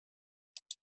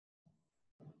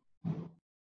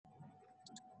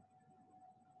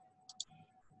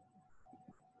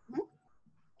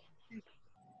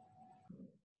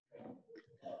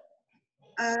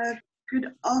Uh,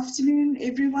 Good afternoon,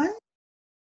 everyone.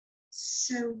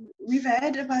 So we've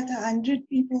had about 100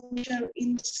 people show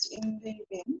in the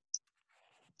event,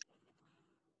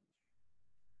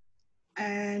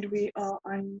 and we are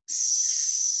on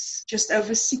just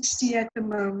over 60 at the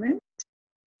moment.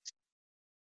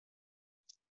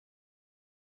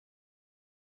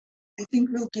 I think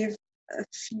we'll give a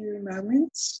few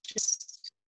moments,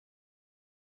 just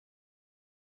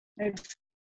maybe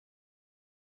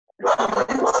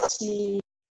let's see.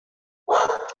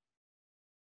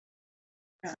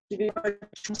 Yeah, give you a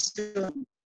chance to.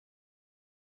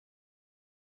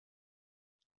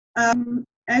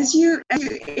 As you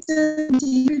enter,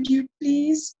 would you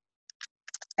please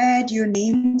add your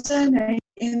name and surname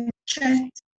in the chat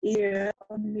area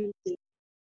on meeting?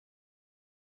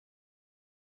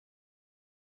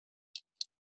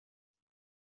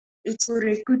 It's for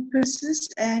record purposes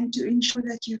and to ensure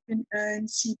that you can earn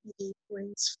CPD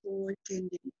points for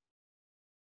attending.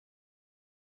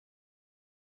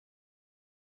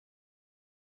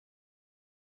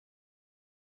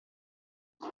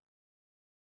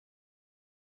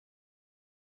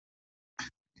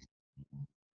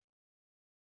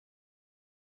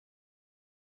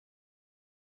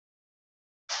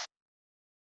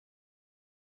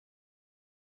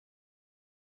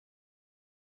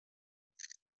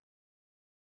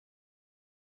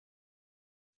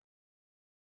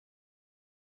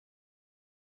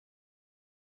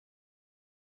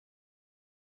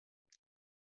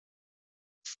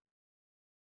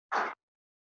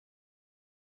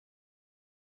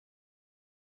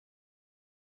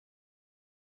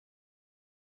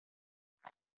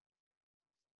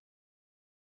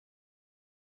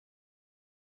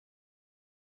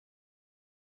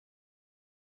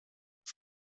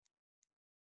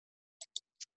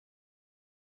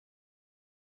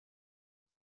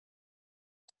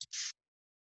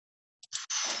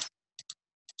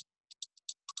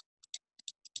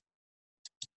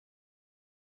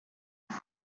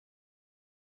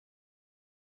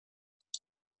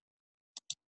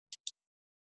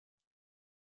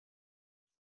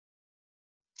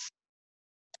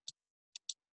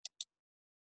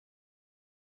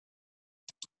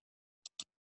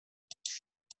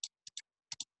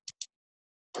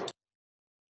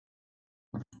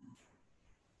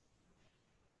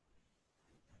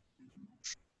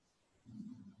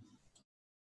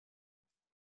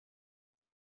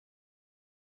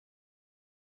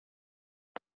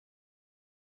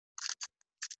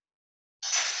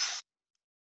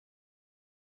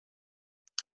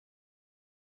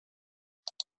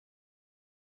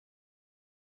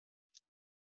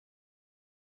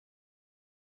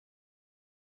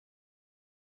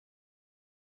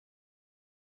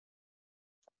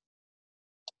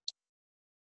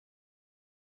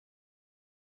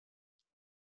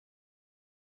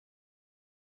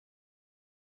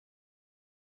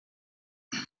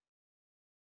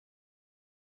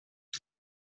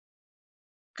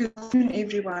 Good afternoon,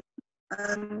 everyone.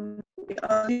 We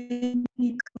are giving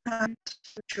people time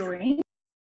to join.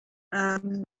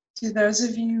 To those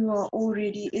of you who are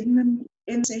already in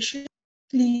the session,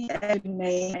 please add your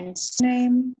name and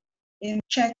name in the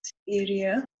chat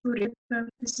area for your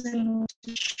purpose and to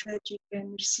ensure that you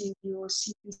can receive your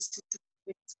CP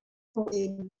certificate for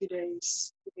in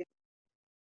today's event.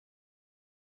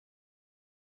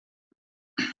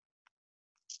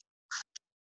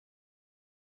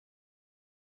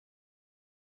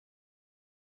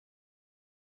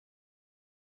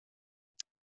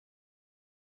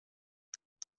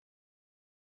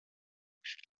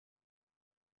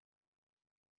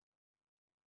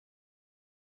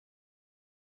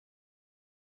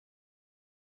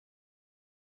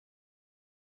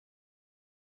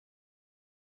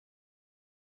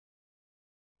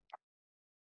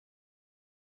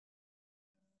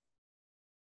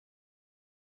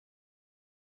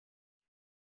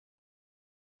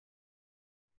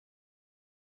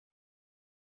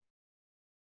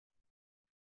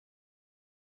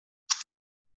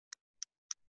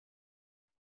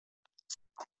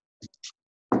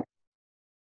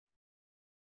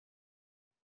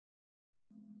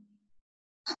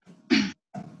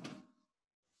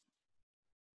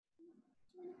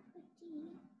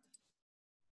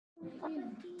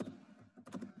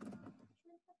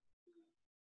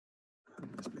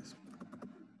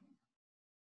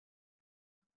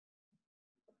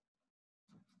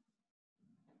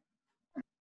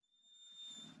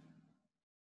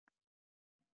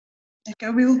 Okay,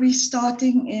 we'll be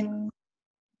starting in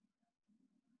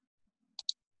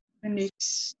the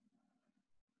next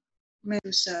minute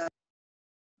or so.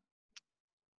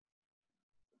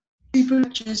 People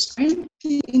just joined.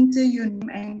 please enter your name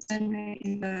and surname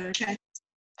in the chat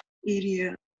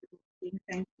area.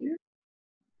 Thank you.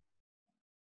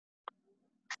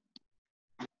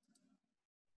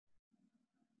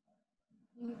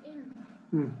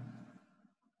 There's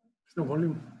no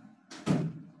volume.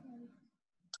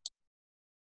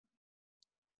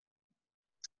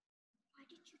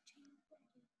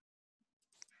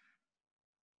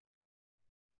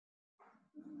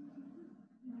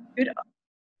 Good.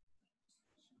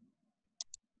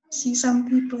 See, some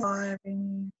people are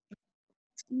having.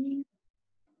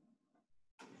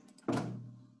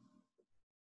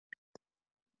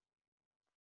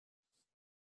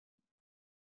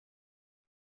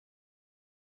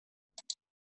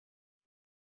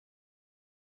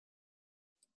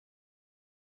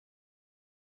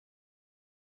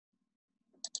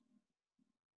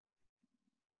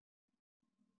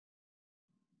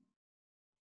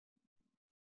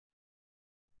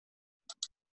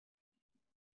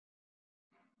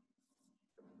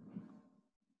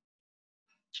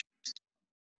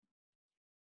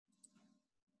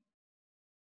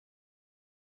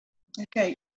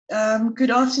 Okay. Good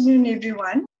afternoon,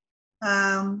 everyone.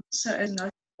 So as not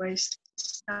to waste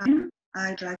time,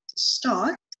 I'd like to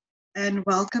start and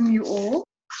welcome you all.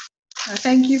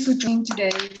 Thank you for joining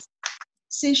today's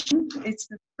session. It's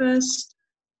the first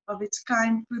of its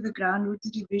kind for the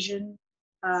Groundwater Division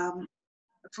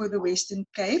for the Western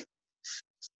Cape.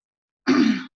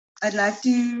 I'd like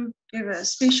to give a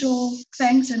special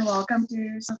thanks and welcome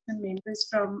to some of the members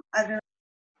from other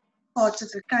parts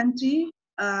of the country.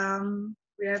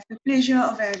 We have the pleasure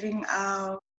of having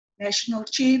our national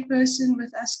chairperson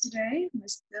with us today,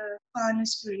 Mr.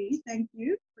 Farnes Fourie. Thank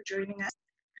you for joining us.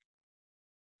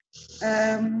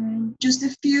 Just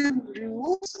a few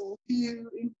rules or a few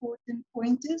important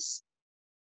pointers.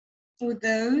 For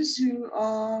those who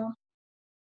are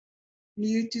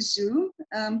new to Zoom,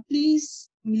 please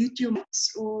mute your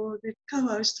mics, or the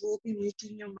co-host will be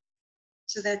muting your mic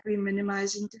so that we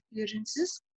minimize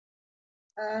interferences.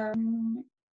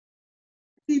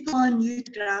 People are new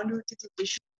to Groundwater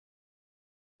Division,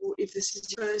 or if this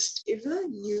is your first ever,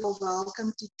 you are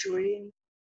welcome to join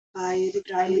by the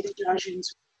Groundwater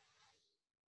Division's.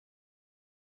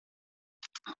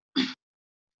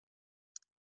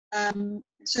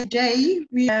 So today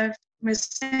we have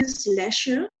Ms.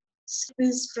 Lasher,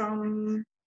 is from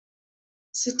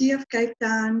City of Cape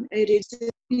Town, a registered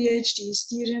PhD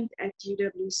student at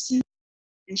UWC,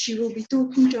 and she will be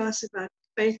talking to us about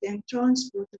fate and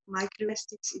transport of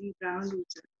microplastics in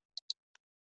groundwater.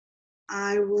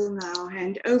 I will now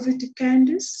hand over to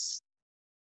Candice.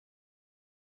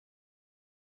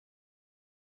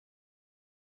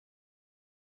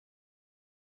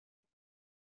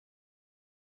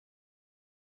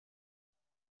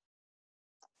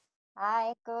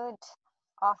 Hi, good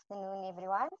afternoon,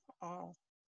 everyone, and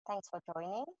thanks for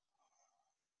joining.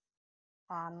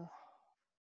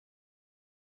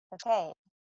 Okay,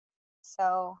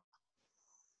 so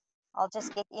I'll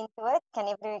just get into it. Can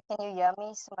you hear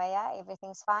me, Sumaya?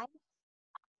 Everything's fine?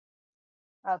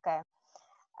 Okay.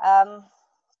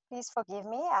 Please forgive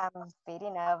me. I'm very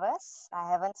nervous.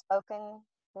 I haven't spoken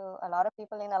to a lot of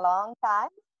people in a long time.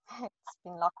 It's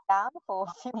been locked down for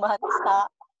a few months now.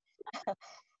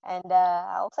 And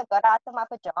I also got out of my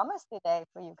pajamas today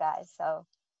for you guys. So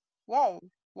yay,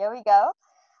 here we go.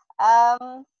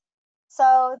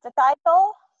 So the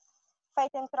title, Fate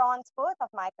and Transport of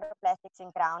Microplastics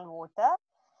in Groundwater.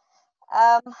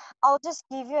 I'll just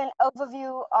give you an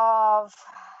overview of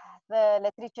the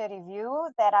literature review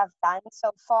that I've done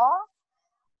so far,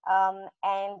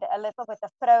 and a little bit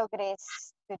of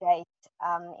progress to date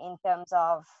in terms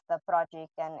of the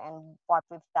project and what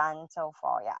we've done so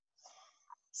far. Yeah.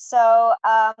 So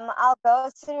I'll go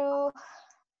through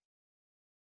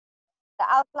the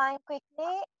outline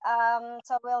quickly.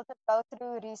 So we'll just go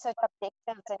through research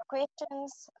objectives and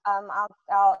questions.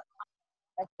 I'll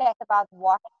chat about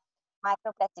what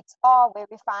microplastics are, where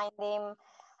we find them,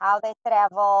 how they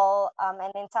travel, and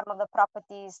then some of the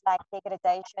properties like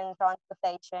degradation,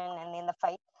 transportation, and then the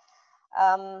fate.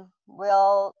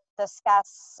 We'll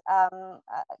discuss a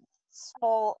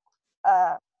short,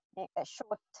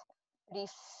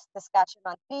 brief discussion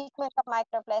on treatment of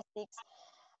microplastics,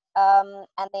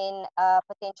 and then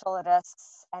potential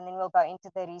risks, and then we'll go into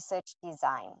the research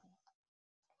design.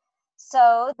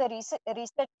 So the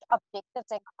research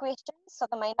objectives and questions. So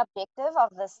the main objective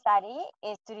of the study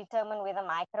is to determine whether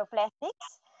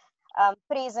microplastics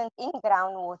present in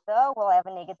groundwater will have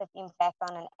a negative impact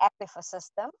on an aquifer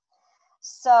system.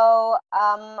 So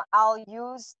I'll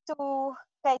use two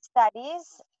case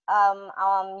studies.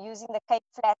 I'm using the Cape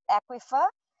Flats Aquifer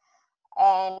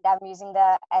and I'm using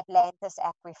the Atlantis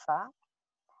Aquifer.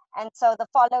 And so the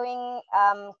following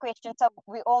question, so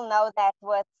we all know that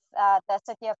with the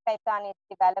city of Cape Town is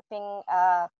developing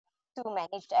 2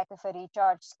 managed aquifer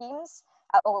recharge schemes.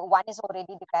 Or one is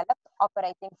already developed,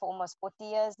 operating for almost 40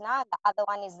 years now. The other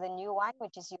one is the new one,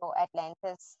 which is your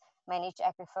Atlantis Managed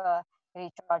Aquifer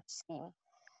Recharge Scheme.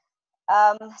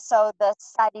 So the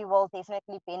study will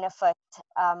definitely benefit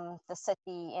the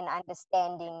city in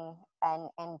understanding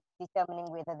and determining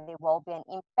whether there will be an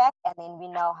impact, and then we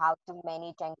know how to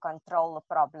manage and control the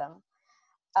problem.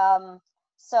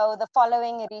 So the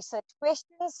following research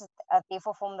questions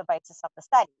therefore form the basis of the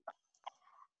study.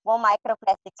 Will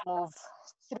microplastics move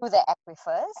through the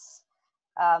aquifers?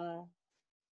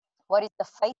 What is the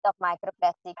fate of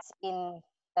microplastics in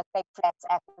the Cape Flats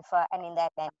Aquifer and in the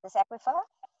Atlantis Aquifer?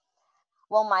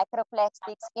 Will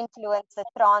microplastics influence the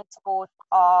transport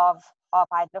of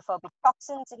hydrophobic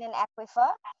toxins in an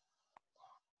aquifer?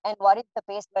 And what is the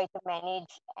best way to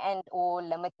manage and or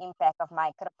limit impact of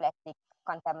microplastic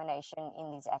contamination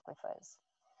in these aquifers?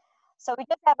 So we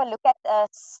just have a look at a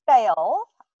scale.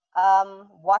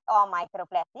 What are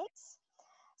microplastics?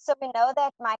 So we know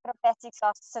that microplastics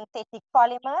are synthetic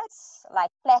polymers like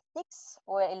plastics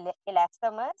or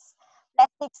elastomers.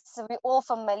 Plastics, we're all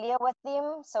familiar with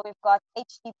them. So we've got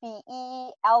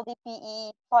HDPE,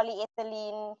 LDPE,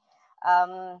 polyethylene,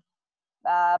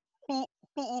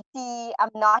 PET.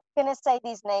 I'm not going to say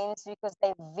these names because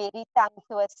they're very tongue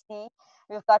twisty.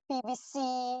 We've got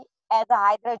PVC. As a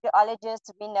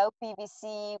hydrogeologist, we know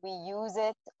PVC. We use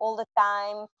it all the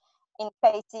time in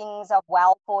casings of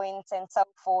well points and so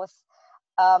forth.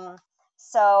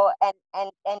 So and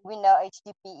we know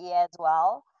HDPE as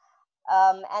well.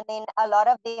 And then a lot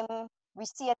of them, we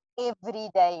see it every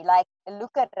day. Like,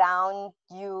 look around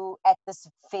you at this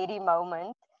very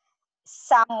moment.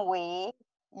 Somewhere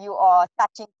you are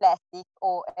touching plastic,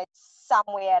 or it's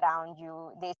somewhere around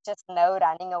you. There's just no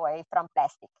running away from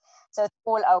plastic. So it's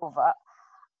all over.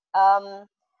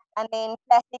 And then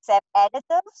plastics have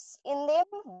additives in them.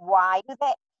 Why do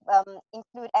they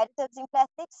include additives in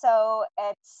plastic? So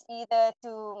it's either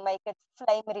to make it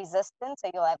flame resistant, so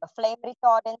you'll have a flame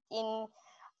retardant in.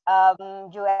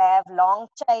 You have long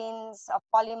chains of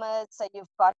polymers, so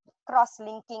you've got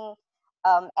cross-linking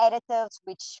additives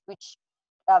which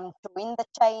join the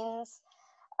chains.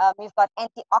 You've got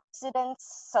antioxidants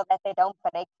so that they don't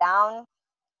break down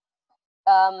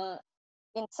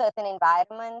in certain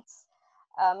environments.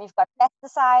 You've got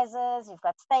plasticizers, you've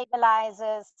got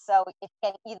stabilizers, so it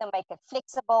can either make it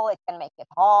flexible, it can make it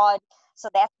hard. So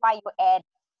that's why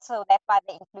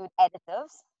they include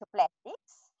additives to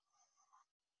plastics.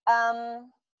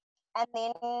 And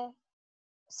then,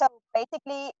 so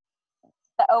basically,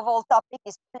 the overall topic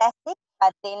is plastic,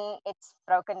 but then it's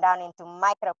broken down into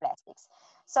microplastics.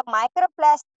 So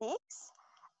microplastics,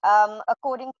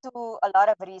 according to a lot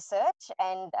of research,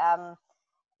 and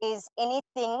is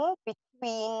anything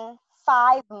between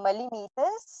 5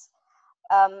 millimeters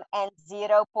and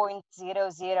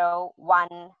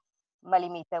 0.001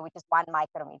 millimeter, which is 1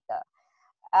 micrometer.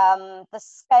 The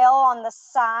scale on the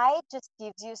side just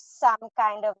gives you some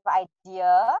kind of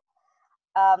idea.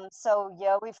 So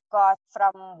here we've got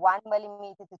from 1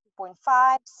 millimeter to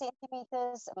 2.5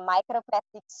 centimeters.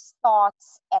 Microplastic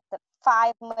starts at the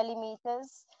 5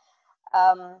 millimeters.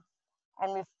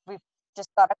 And we've just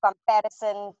got a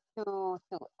comparison to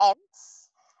ants.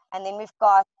 And then we've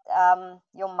got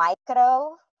your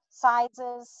micro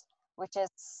sizes, which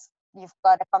is, you've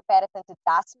got a comparison to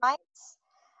dust mites.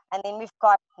 And then we've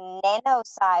got nano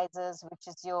sizes, which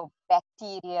is your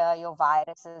bacteria, your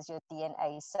viruses, your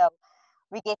DNA. So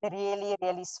we get really,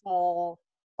 really small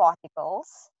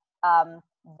particles.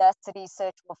 This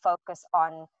research will focus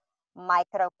on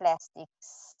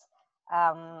microplastics.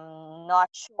 Not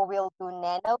sure we'll do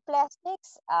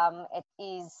nanoplastics. It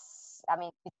is, I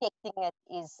mean, detecting it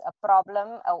is a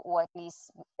problem, or at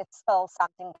least it's still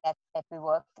something that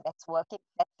the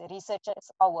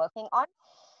researchers are working on.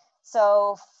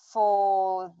 So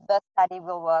for the study,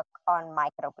 we'll work on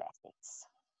microplastics.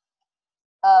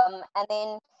 And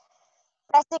then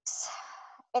plastics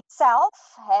itself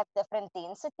have different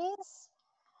densities.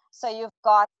 So you've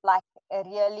got like a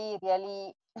really,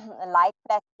 really light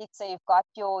plastic. So you've got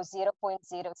your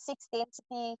 0.06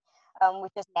 density,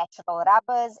 which is natural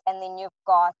rubbers. And then you've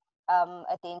got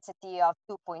a density of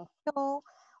 2.2,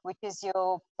 which is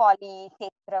your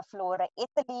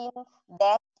polytetrafluoroethylene.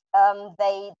 That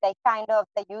they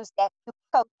use that to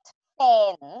coat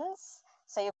pans.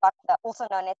 So you've got also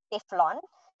known as Teflon.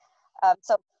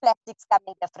 So plastics come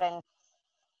in different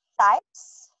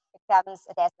types. It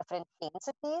has different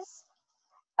densities.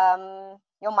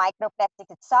 Your microplastic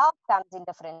itself comes in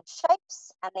different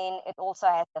shapes, and then it also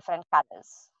has different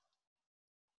colors.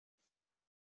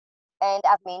 And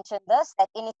I've mentioned this, that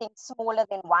anything smaller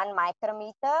than 1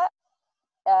 micrometer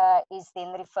is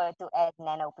then referred to as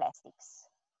nanoplastics.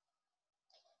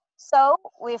 So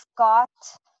we've got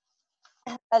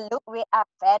a look, I've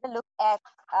had a look at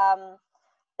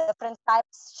different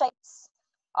types, shapes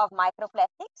of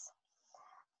microplastics.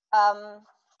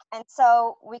 And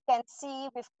so we can see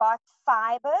we've got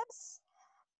fibers,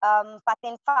 but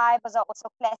then fibers are also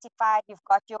classified. You've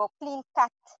got your clean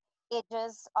cut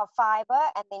edges of fiber,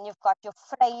 and then you've got your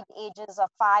frayed edges of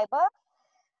fiber.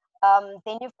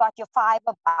 Then you've got your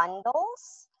fiber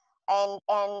bundles, and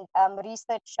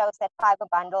research shows that fiber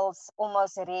bundles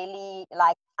almost really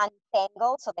like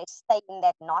untangle, so they stay in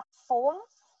that knot form.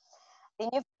 Then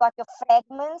you've got your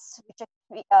fragments, which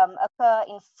occur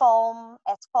in foam,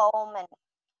 as foam, and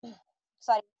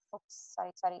sorry.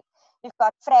 You've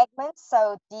got fragments,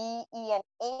 so D, E, and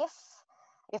F.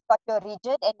 You've got your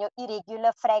rigid and your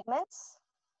irregular fragments.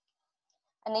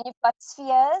 And then you've got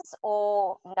spheres,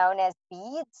 or known as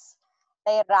beads.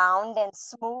 They're round and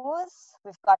smooth.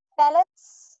 We've got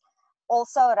pellets,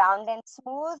 also round and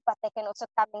smooth, but they can also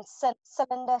come in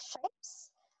cylinder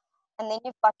shapes. And then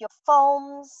you've got your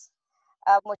foams,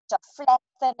 which are flat,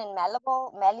 thin, and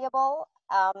malleable.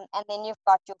 And then you've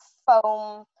got your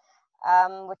foam,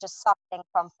 which is soft and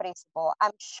compressible.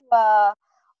 I'm sure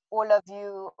all of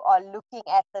you are looking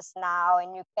at this now,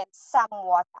 and you can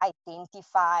somewhat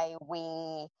identify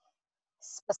where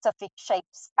specific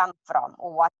shapes come from,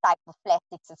 or what type of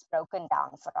plastics it's broken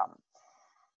down from.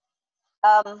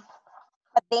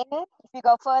 But then if you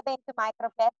go further into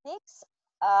microplastics,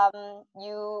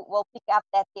 you will pick up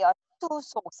that there are 2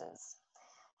 sources.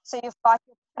 So you've got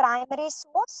your primary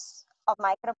source of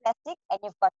microplastic, and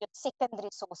you've got your secondary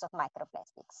source of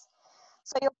microplastics.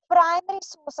 So your primary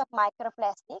source of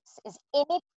microplastics is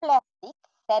any plastic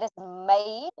that is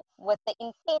made with the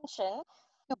intention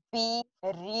to be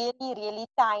really, really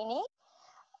tiny.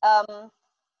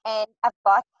 And I've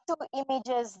got 2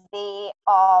 images there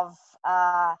of,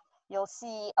 you'll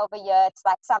see over here, it's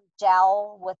like some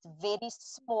gel with very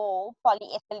small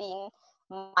polyethylene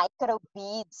micro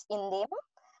beads in them.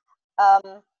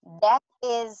 That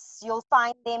is, you'll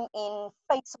find them in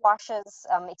face washes,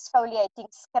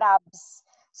 exfoliating scrubs.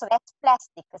 So that's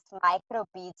plastic, it's micro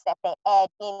beads that they add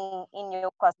in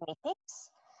your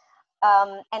cosmetics.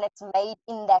 And it's made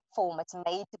in that form, it's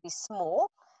made to be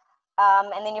small.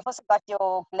 And then you've also got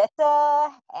your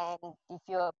glitter, and if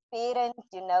you're a parent,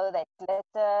 you know that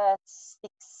glitter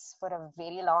sticks for a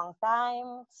very long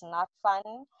time. It's not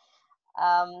fun.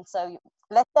 So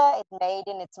glitter is made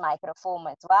in its microform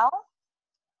as well.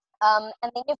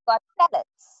 And then you've got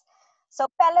pellets. So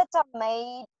pellets are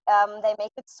made, they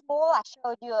make it small. I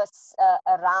showed you a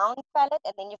round pellet,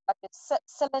 and then you've got your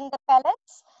cylinder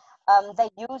pellets. They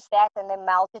use that and they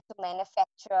melt it to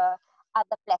manufacture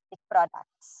other plastic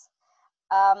products.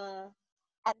 And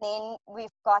then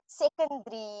we've got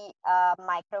secondary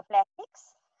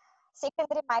microplastics.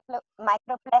 Secondary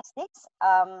microplastics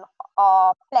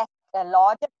are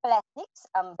larger plastics.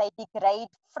 They degrade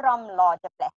from larger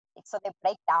plastics, so they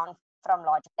break down from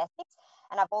larger plastics.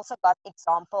 And I've also got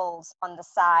examples on the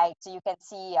side, so you can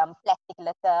see plastic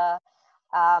litter.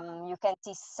 You can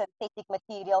see synthetic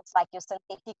materials like your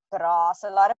synthetic grass. A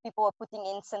lot of people are putting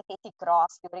in synthetic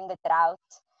grass during the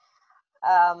drought.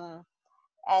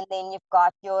 And then you've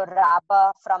got your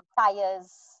rubber from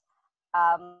tires,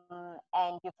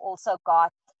 and you've also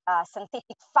got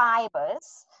synthetic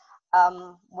fibers,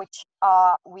 which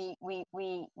are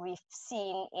we've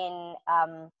seen in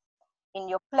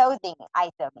your clothing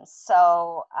items.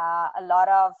 So a lot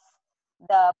of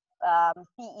the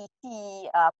PET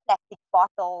plastic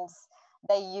bottles,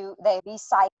 they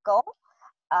recycle,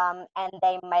 and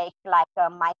they make like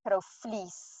a micro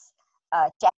fleece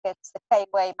jackets, the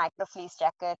K-way micro fleece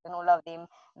jacket, and all of them,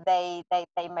 they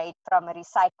made from a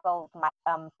recycled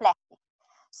plastic.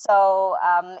 So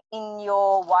in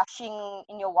your washing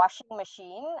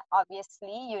machine,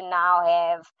 obviously you now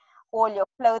have all your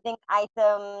clothing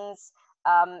items,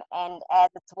 and as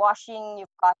it's washing,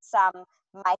 you've got some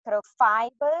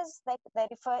microfibers that they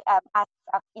refer.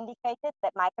 I've indicated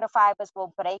that microfibers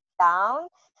will break down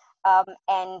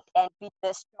and be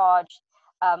discharged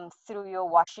through your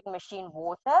washing machine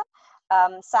water.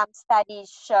 Some studies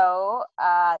show,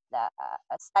 a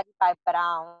study by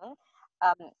Brown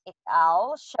et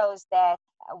al. Shows that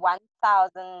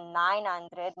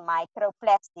 1,900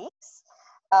 microplastics,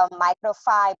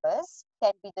 microfibers,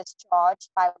 can be discharged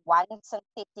by one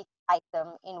synthetic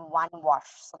item in one wash.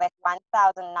 So that's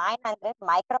 1,900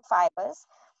 microfibers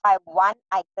by one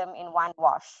item in one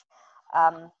wash.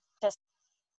 Just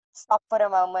stop for a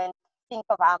moment, think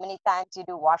of how many times you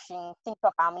do washing, think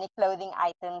of how many clothing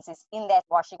items is in that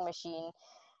washing machine,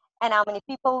 and how many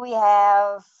people we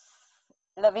have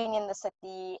living in the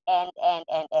city, and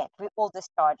we're all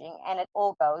discharging, and it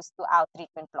all goes to our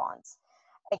treatment plants.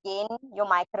 Again, your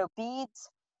microbeads,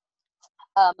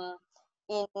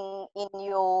 in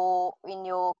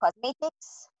your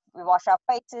cosmetics, we wash our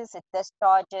faces, it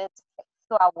discharges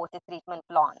to our water treatment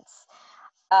plants.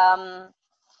 The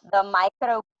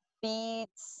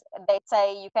microbeads, they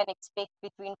say you can expect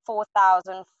between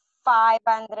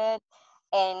 4,500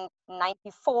 and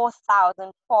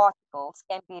 94,000 particles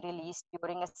can be released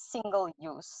during a single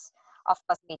use of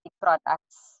cosmetic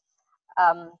products.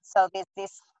 So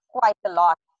there's quite a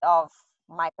lot of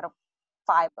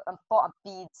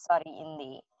beads, in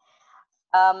there.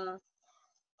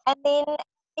 And then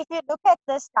if you look at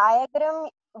this diagram,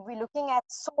 we're looking at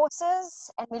sources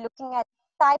and we're looking at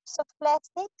types of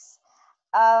plastics,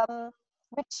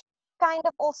 which kind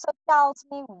of also tells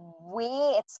me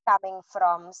where it's coming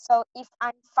from. So if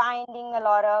I'm finding a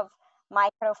lot of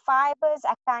microfibers,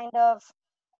 I kind of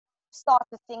start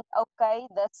to think, okay,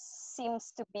 this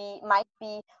might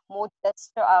be more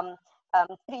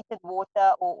treated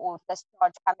water or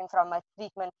discharge coming from a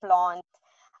treatment plant.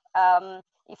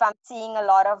 If I'm seeing a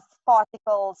lot of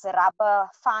particles,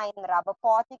 fine rubber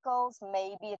particles,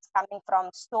 maybe it's coming from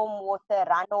stormwater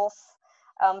runoff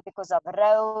because of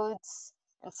roads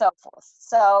and so forth.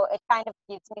 So it kind of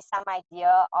gives me some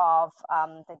idea of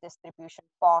the distribution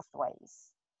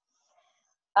pathways.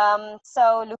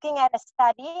 So looking at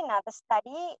another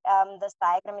study, this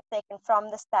diagram is taken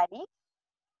from the study,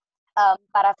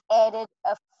 but I've added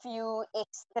a few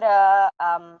extra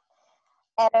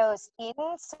arrows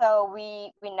in. So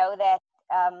we know that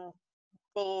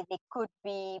there could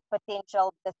be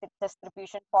potential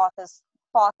distribution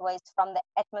pathways from the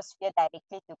atmosphere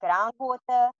directly to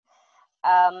groundwater.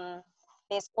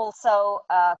 There's also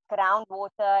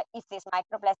groundwater, if there's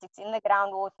microplastics in the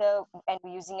groundwater and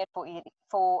we're using it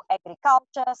for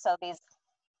agriculture, so there's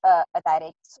a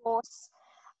direct source.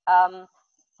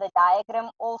 The diagram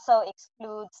also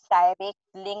excludes direct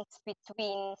links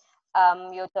between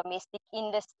your domestic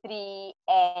industry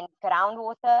and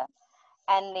groundwater.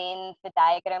 And then the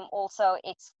diagram also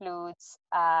excludes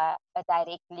a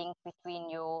direct link between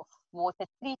your water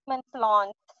treatment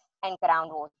plant and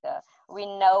groundwater. We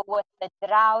know with the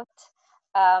drought,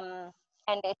 and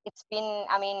it's been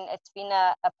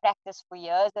a practice for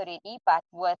years already, but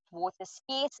with water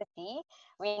scarcity,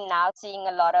 we're now seeing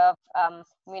a lot of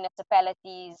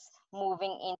municipalities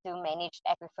moving into managed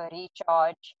aquifer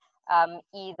recharge,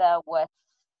 either with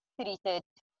treated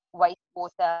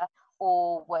wastewater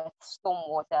or with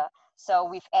stormwater. So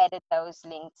we've added those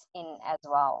links in as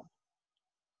well.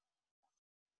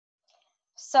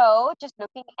 So just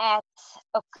looking at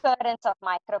occurrence of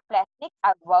microplastics,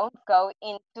 I won't go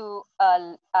into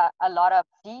a lot of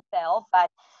detail,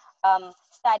 but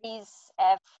studies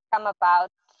have come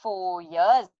about for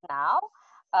years now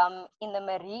in the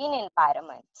marine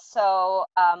environment. So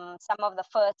some of the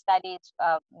first studies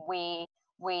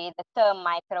where the term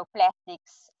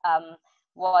microplastics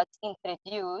was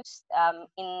introduced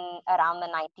in around the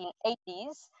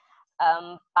 1980s.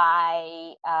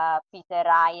 By Peter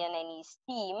Ryan and his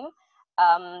team.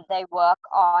 They work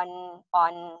on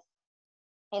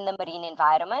in the marine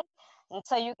environment. And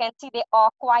so you can see there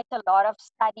are quite a lot of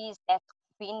studies that's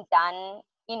been done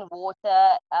in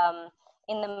water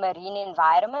in the marine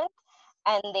environment.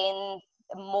 And then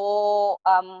more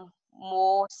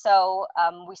so,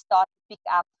 we start to pick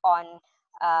up on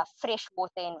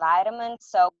freshwater environments.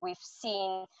 So we've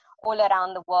seen all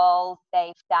around the world,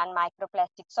 they've done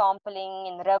microplastic sampling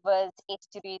in rivers,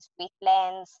 estuaries,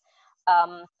 wetlands.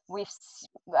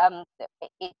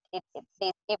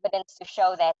 There's evidence to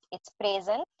show that it's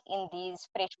present in these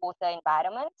freshwater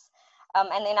environments.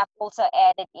 And then I've also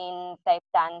added in,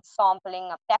 they've done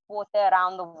sampling of tap water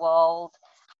around the world.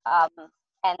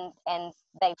 And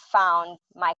they found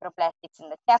microplastics in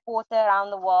the tap water around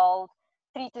the world.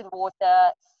 Treated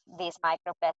water, there's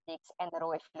microplastics, and the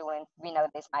raw effluent, we know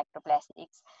there's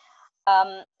microplastics.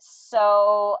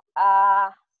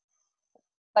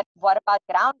 But what about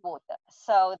groundwater?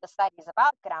 So the study is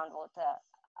about groundwater.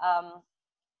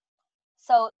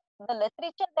 So the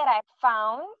literature that I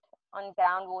found on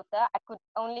groundwater, I could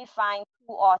only find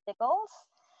 2 articles.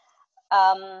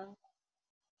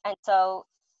 And so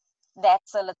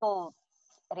that's a little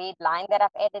red line that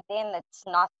I've added in. It's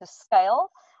not to scale,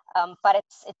 but it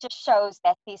just shows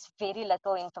that there's very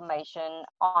little information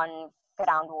on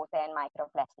groundwater and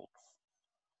microplastics.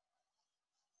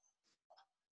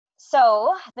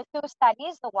 So the two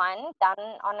studies, the one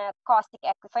done on a karstic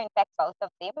aquifer, in fact, both of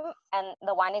them, and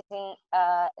the one is in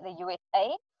the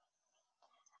USA.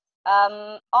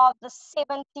 Of the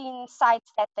 17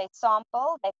 sites that they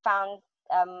sampled, they found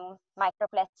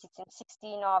microplastics in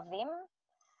 16 of them,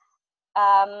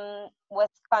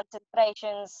 with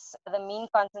concentrations, the mean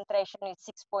concentration is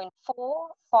 6.4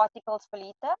 particles per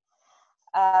liter,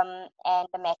 and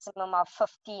a maximum of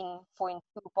 15.2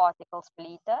 particles per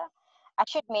liter. I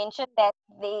should mention that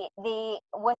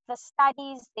with the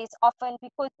studies, there's often,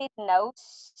 because there's no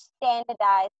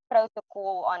standardized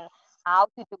protocol on how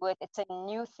to do it, it's a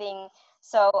new thing.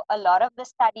 So a lot of the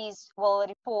studies will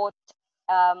report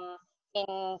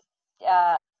in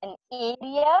an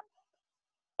area,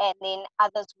 and then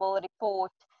others will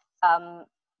report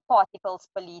particles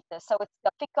per liter. So it's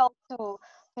difficult to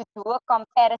do a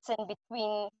comparison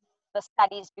between the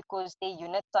studies because their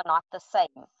units are not the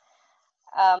same.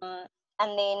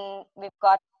 And then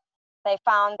they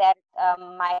found that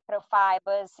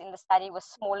microfibers in the study was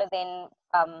smaller than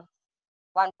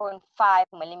 1.5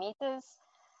 millimeters.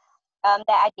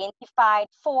 They identified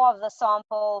 4 of the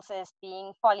samples as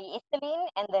being polyethylene,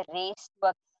 and the rest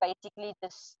were basically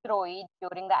destroyed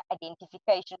during the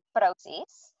identification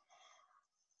process.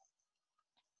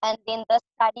 And then the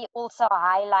study also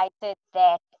highlighted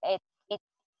that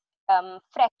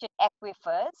fractured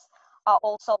aquifers are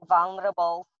also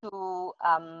vulnerable to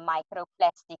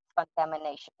microplastic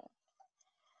contamination.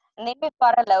 And then we've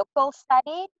got a local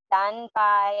study done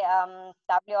by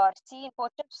WRC in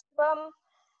Potchefstroom.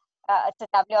 It's a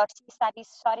WRC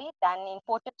study, done in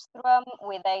Potchefstroom,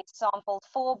 where they sampled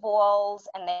 4 boils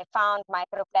and they found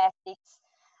microplastics.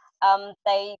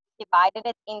 They divided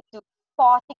it into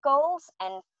particles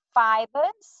and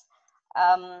fibers.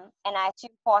 And I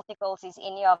assume particles is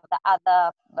any of the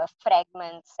other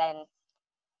fragments and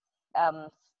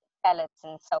pellets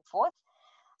and so forth.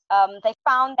 They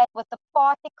found that with the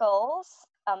particles,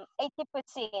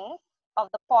 80% of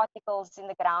the particles in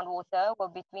the groundwater were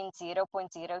between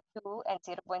 0.02 and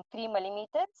 0.3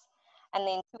 millimeters, and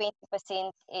then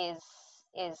 20%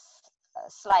 is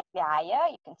slightly higher,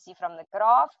 you can see from the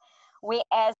graph.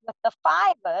 Whereas with the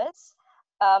fibers,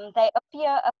 they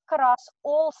appear across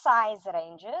all size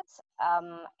ranges,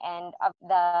 and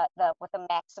with a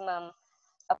maximum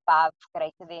above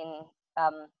greater than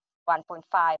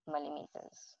 1.5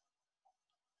 millimeters.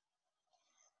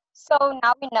 So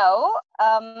now we know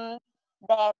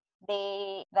that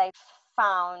they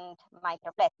found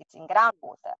microplastics in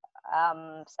groundwater.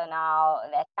 So now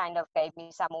that kind of gave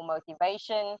me some more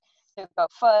motivation to go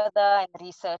further and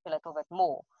research a little bit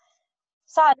more.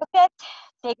 So I look at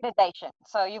degradation.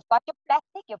 So you've got your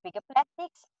plastic, your bigger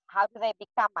plastics. How do they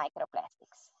become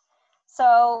microplastics?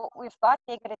 So we've got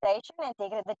degradation, and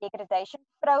the degradation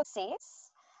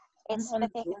process is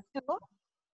split into 2.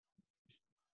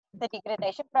 The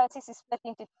degradation process is split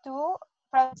into 2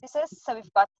 processes. So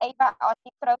we've got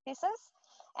abiotic processes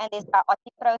and there's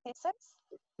biotic processes.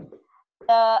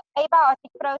 The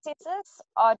abiotic processes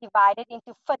are divided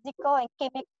into physical and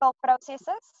chemical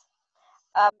processes.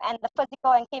 And the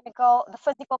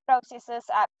physical processes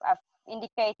I've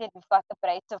indicated. We've got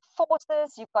abrasive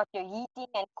forces, you've got your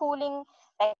heating and cooling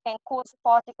that can cause a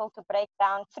particle to break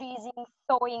down, freezing,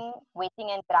 thawing,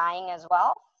 wetting and drying as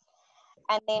well.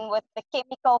 And then with the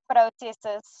chemical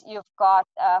processes, you've got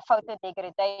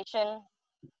photodegradation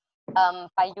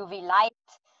by UV light,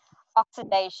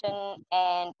 oxidation,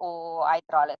 and or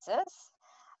hydrolysis.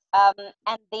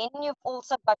 And then you've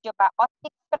also got your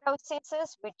biotic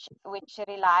processes, which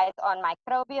relies on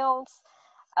microbials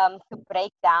to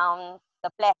break down the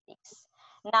plastics.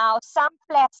 Now, some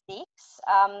plastics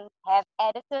have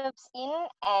additives in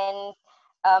and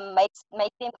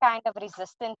make them kind of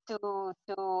resistant to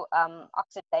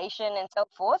oxidation and so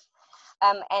forth,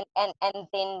 and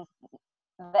then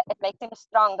it makes them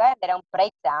stronger. They don't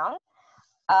break down.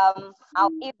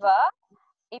 However,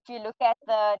 if you look at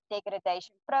the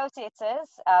degradation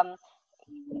processes,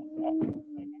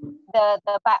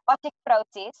 the biotic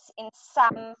process in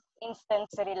some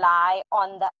instances rely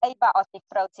on the abiotic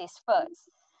process first.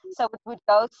 So it would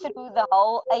go through the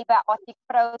whole abiotic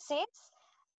process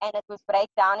and it would break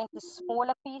down into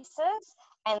smaller pieces,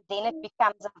 and then it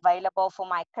becomes available for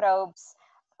microbes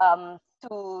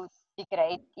to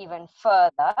degrade even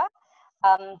further.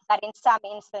 But in some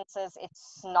instances,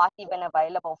 it's not even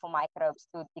available for microbes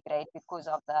to degrade because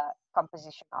of the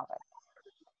composition of it.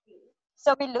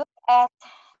 So we look at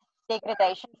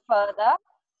degradation further,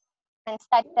 and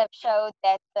studies have showed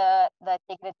that the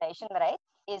degradation rate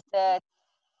is the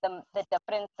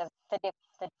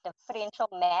differential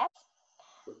mass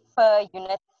per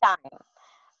unit time.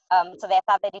 So that's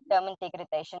how they determine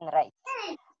degradation rate.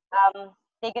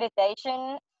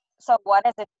 Degradation, so what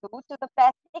does it do to the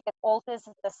plastic? It alters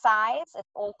the size, it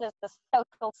alters the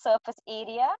total surface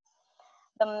area,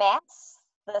 the mass,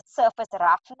 the surface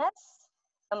roughness,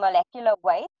 the molecular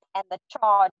weight, and the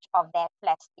charge of that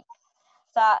plastic.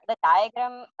 So the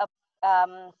diagram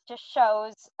just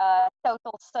shows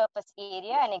total surface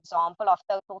area, an example of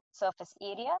total surface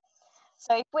area.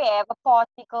 So if we have a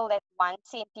particle that's 1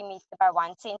 centimeter by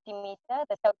 1 centimeter,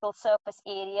 the total surface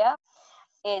area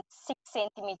is 6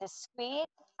 centimeters squared.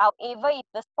 However, if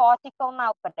this particle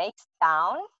now breaks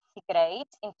down,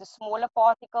 degrades into smaller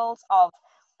particles of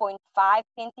 0.5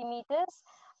 centimeters,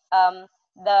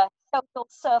 the total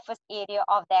surface area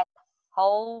of that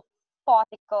whole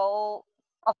particle,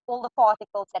 of all the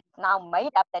particles that now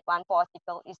made up that one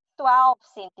particle, is 12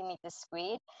 centimeters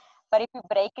squared. But if you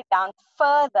break it down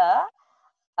further,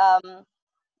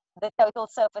 the total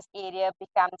surface area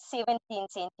becomes 17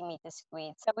 centimeters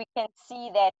squared. So we can see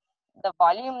that the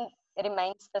volume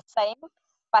remains the same,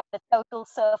 but the total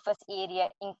surface area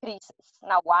increases.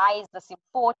 Now, why is this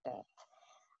important?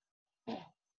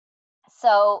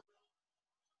 So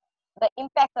the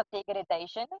impact of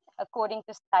degradation, according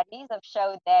to studies, have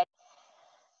showed that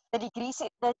the decrease in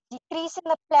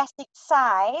the plastic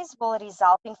size will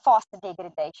result in faster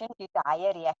degradation due to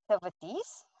higher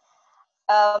reactivities.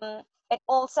 It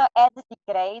also, as it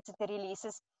degrades, it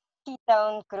releases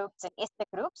ketone groups and ester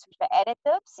groups, which are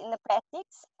additives in the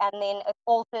plastics, and then it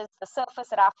alters the surface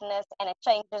roughness and it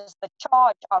changes the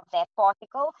charge of that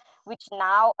particle, which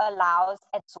now allows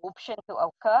absorption to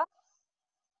occur.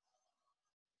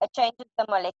 It changes the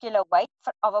molecular weight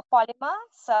of a polymer,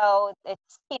 so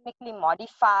it's chemically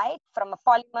modified from a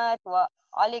polymer to an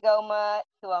oligomer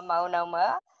to a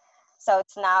monomer. So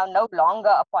it's now no longer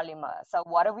a polymer. So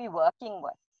what are we working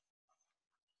with?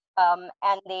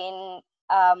 And then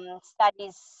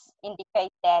studies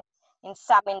indicate that in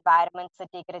some environments, the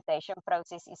degradation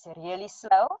process is really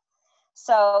slow.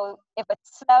 So if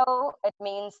it's slow, it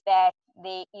means that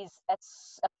there is a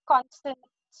constant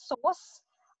source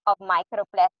of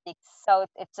microplastics. So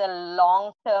it's a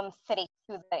long-term threat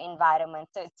to the environment.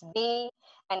 So it's there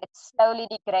and it's slowly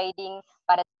degrading,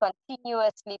 but it's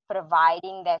continuously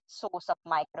providing that source of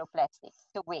microplastics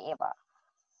to wherever.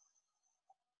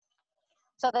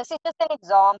 So this is just an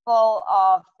example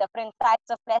of different types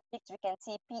of plastics. We can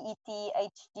see PET,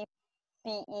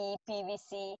 HDPE,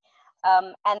 PVC,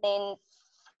 and then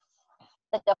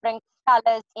the different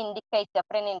colors indicate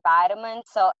different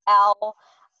environments. So L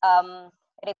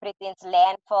represents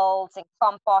landfills and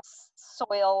compost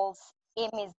soils. M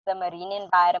is the marine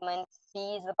environment. B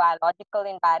is the biological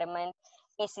environment.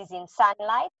 S is in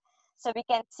sunlight. So we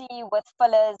can see with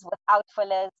fillers, without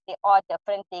fillers, there are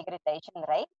different degradation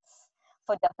rates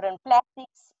for different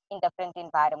plastics in different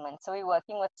environments. So we're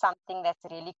working with something that's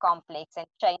really complex and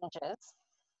changes.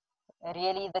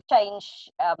 Really, the change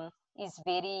is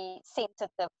very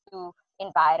sensitive to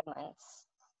environments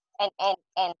and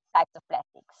types of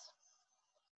plastics.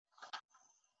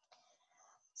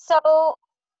 So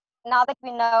now that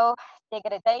we know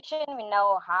degradation, we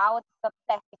know how the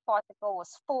plastic particle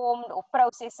was formed or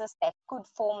processes that could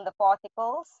form the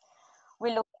particles.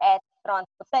 We look at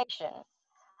transportation.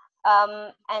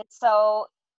 And so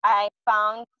I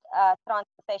found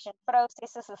transportation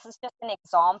processes. This is just an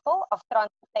example of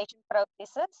transportation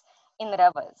processes in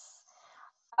rivers.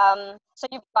 So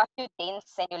you've got your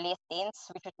dense and your less dense,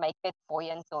 which would make it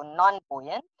buoyant or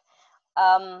non-buoyant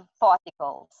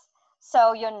particles.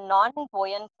 So your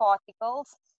non-buoyant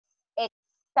particles, it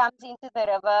comes into the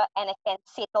river and it can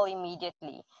settle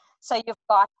immediately. So you've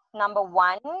got number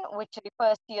 1, which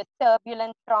refers to your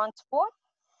turbulent transport.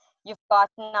 You've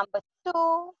got number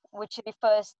 2, which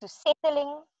refers to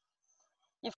settling.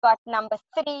 You've got number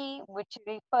 3, which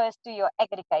refers to your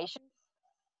aggregation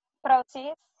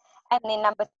process. And then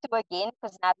number 2 again,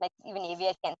 because now it makes it even heavier,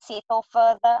 it can settle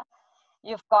further.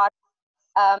 You've got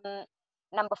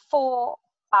number 4,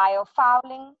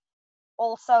 biofouling,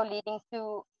 also leading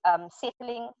to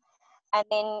settling. And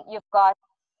then you've got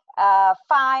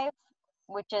 5,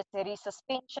 which is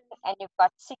resuspension, and you've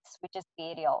got 6, which is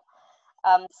burial.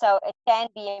 So it can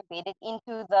be embedded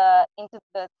into the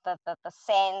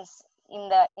sands in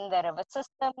the river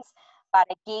systems, but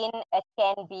again, it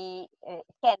can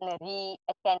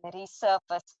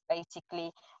resurface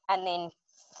basically, and then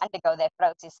undergo that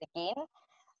process again.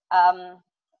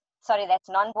 Sorry, that's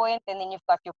non-buoyant, and then you've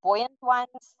got your buoyant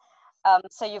ones.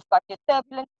 So you've got your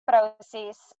turbulent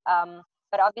process,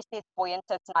 but obviously it's buoyant,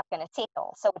 so it's not going to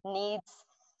settle. So it needs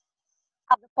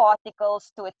other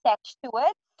particles to attach to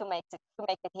it to make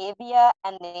it heavier,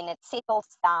 and then it settles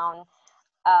down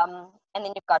And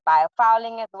then you've got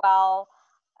biofouling as well.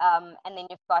 And then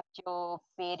you've got your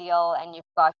burial and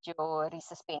you've got your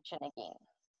resuspension again.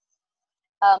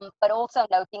 But also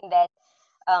noting that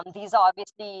these are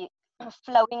obviously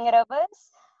flowing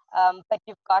rivers, but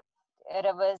you've got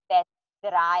rivers that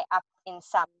dry up in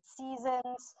some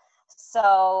seasons.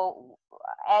 So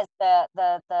as the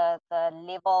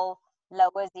level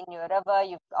lowers in your river,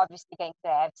 you're obviously going to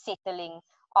have settling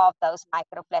of those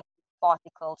microplastic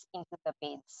particles into the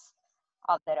beds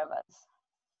of the rivers.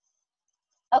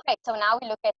 Okay, so now we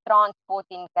look at transport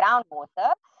in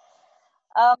groundwater.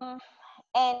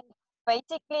 And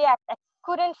basically, I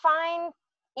couldn't find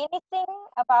anything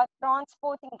about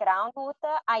transporting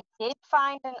groundwater. I did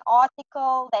find an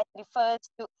article that refers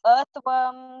to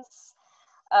earthworms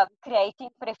creating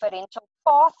preferential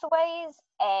pathways,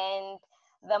 and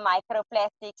the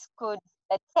microplastics could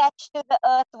attach to the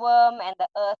earthworm, and the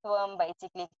earthworm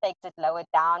basically takes it lower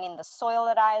down in the soil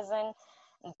horizon.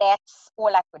 That's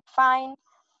all I could find.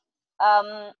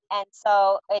 And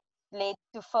so it led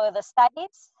to further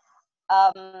studies,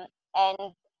 and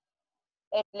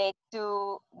it led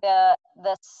to the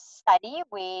study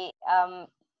where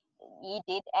they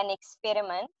did an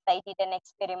experiment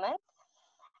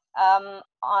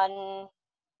on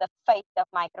the fate of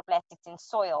microplastics in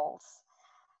soils.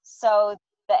 So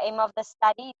the aim of the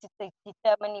study to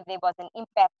determine if there was an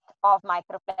impact of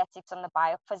microplastics on the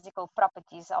biophysical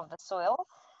properties of the soil.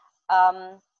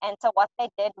 And so what they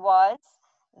did was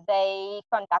they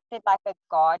conducted like a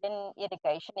garden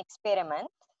irrigation experiment,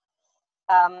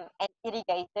 and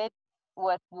irrigated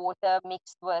with water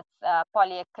mixed with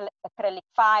polyacrylic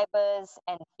fibers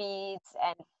and beads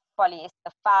and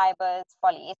polyester fibers,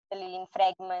 polyethylene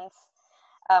fragments.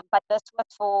 But this was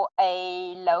for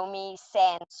a loamy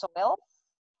sand soil.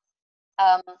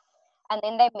 And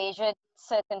then they measured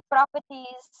certain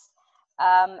properties,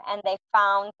 and they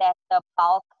found that the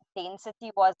bulk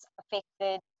density was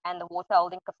affected and the water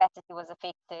holding capacity was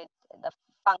affected. The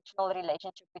functional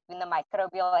relationship between the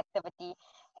microbial activity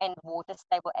and water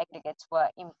stable aggregates were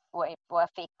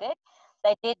affected.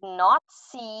 They did not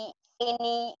see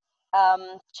any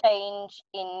change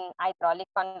in hydraulic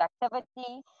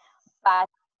conductivity, but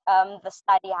the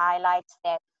study highlights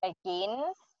that again,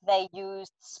 they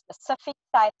used specific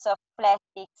types of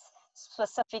plastics,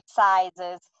 specific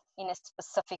sizes in a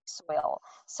specific soil.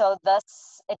 So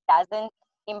thus, it doesn't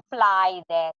imply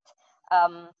that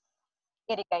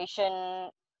irrigation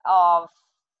of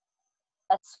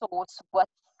a source with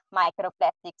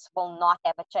microplastics will not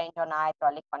have a change on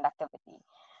hydraulic conductivity.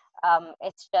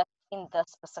 It's just in the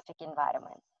specific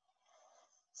environment.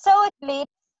 So it led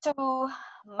to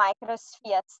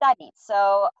microsphere studies.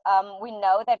 So we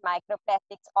know that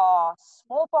microplastics are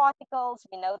small particles,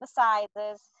 we know the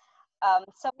sizes.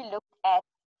 So we looked at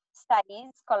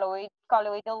studies,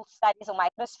 colloidal studies or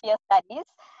microsphere studies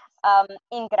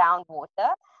in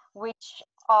groundwater, which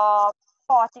are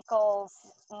particles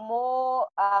more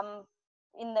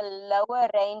in the lower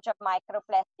range of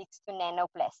microplastics to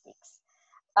nanoplastics.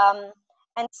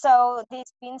 And so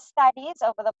there's been studies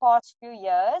over the past few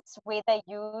years where they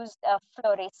used a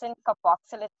fluorescent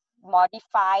carboxylate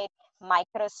modified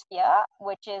microsphere,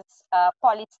 which is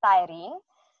polystyrene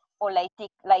or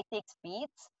latex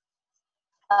beads.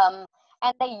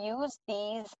 And they use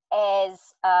these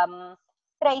as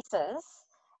tracers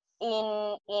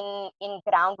in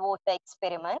groundwater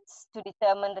experiments to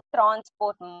determine the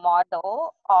transport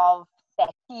model of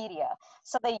bacteria.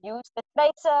 So they use the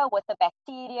tracer with the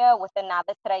bacteria, with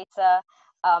another tracer,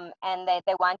 and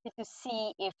they wanted to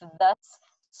see if this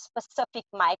specific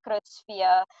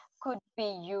microsphere could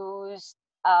be used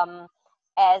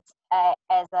as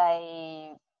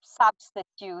a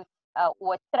substitute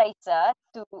or tracer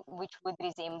which would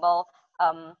resemble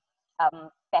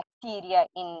bacteria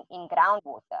in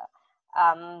groundwater.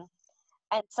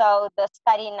 And so the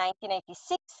study in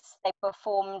 1986, they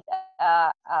performed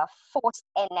forced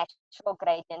and natural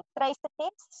gradient tracer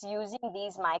tests using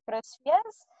these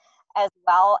microspheres, as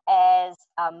well as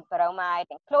bromide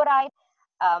and chloride.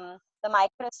 The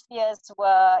microspheres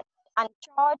were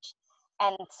uncharged,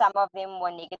 and some of them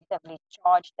were negatively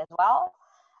charged as well.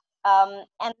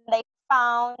 And they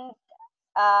found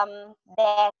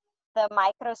that the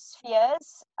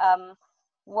microspheres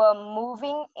were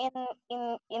moving in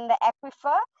the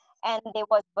aquifer, and there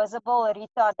was visible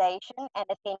retardation and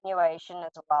attenuation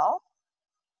as well.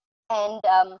 And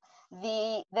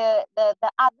the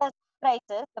other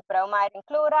tracers, the bromide and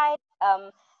chloride,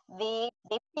 the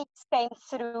peaks came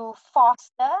through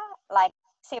faster, like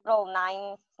several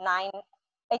 8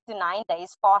 to 9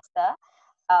 days faster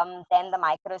than the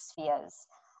microspheres.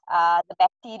 The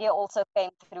bacteria also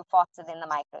came through faster than the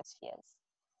microspheres.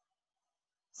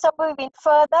 So we went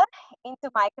further into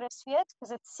microspheres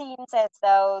because it seems as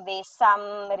though there's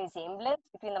some resemblance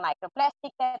between the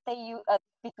microplastic that they use,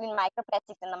 between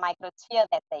microplastics and the microsphere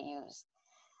that they use.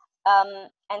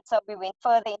 And so we went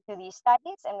further into these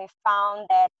studies and we found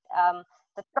that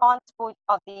the transport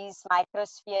of these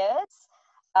microspheres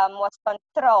was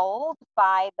controlled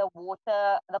by the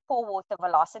water, the pore water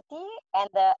velocity and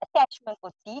the attachment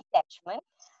or detachment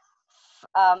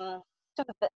to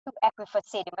aquifer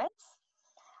sediments.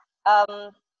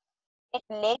 It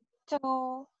led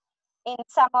to, in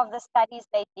some of the studies,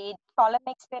 they did column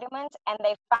experiments and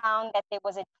they found that there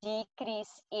was a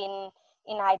decrease in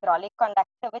hydraulic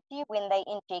conductivity when they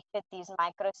injected these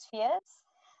microspheres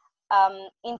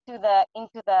into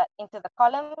the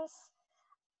columns.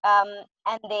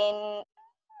 And then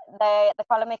the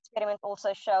column experiment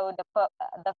also showed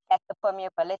that the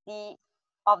permeability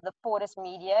of the porous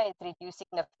media is reduced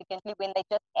significantly when they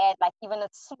just add like even the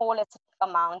smallest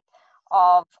amount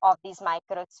of these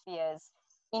microspheres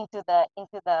into the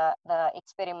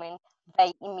experiment.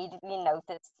 They immediately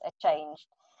noticed a change.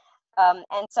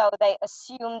 And so they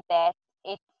assumed that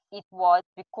it was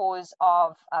because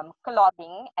of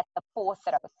clogging at the pore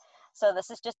throat. So this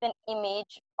is just an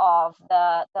image of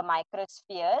the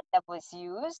microsphere that was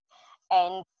used,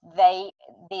 and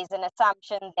there's an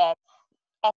assumption that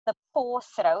at the pore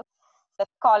throat, the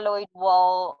colloid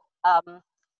will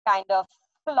kind of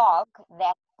clog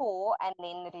that pore and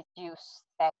then reduce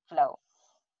that flow.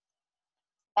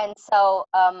 And so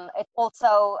it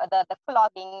also, the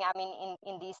clogging, I mean,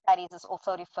 in these studies is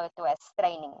also referred to as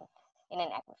straining in an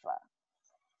aquifer.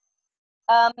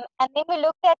 And then we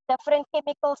looked at different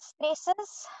chemical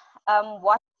stresses,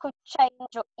 what could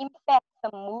change or impact the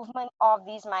movement of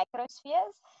these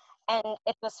microspheres. And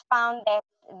it was found that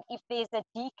if there's a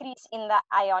decrease in the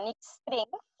ionic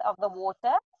strength of the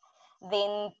water,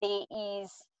 then there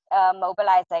is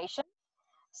mobilization.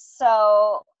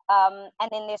 So, and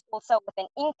then there's also with an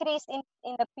increase in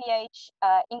the pH,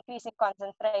 increase in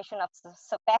concentration of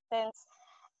surfactants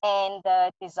and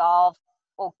dissolved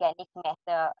organic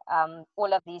matter,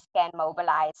 all of these can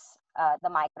mobilize the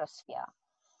microsphere.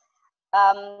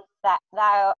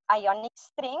 The ionic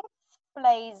strength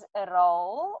plays a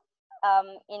role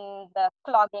in the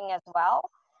clogging as well.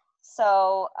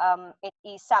 So it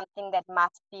is something that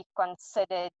must be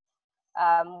considered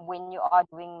when you are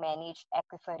doing managed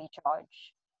aquifer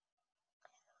recharge.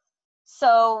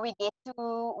 So we get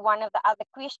to one of the other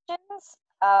questions.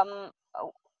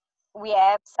 We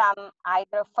have some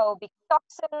hydrophobic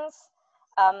toxins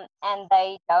and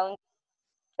they don't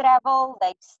travel,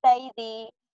 they stay there.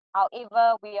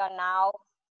 However, we are now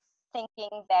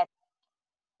thinking that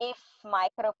if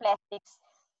microplastics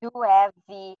do have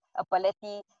the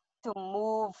ability to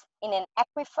move in an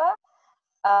aquifer,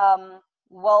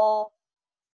 will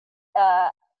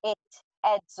it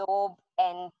absorb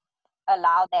and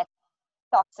allow that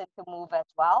toxin to move as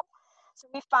well? So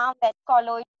we found that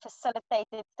colloid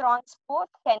facilitated transport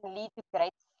can lead to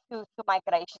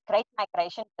great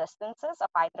migration distances of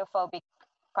hydrophobic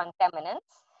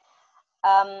contaminants.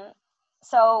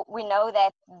 So we know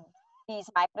that these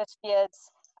microspheres,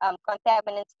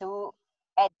 contaminants do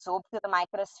absorb to the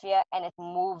microsphere and it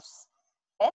moves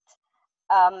it.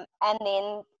 And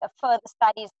then further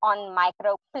studies on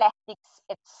microplastics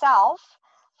itself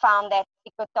found that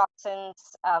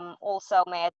ecotoxins also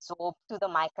may absorb to the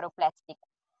microplastic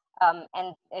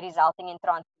and resulting in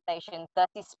transportation. That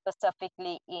is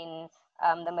specifically in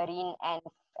the marine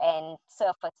and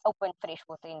surface open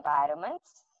freshwater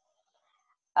environments.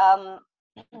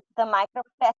 The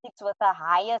microplastics with a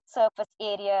higher surface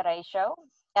area ratio,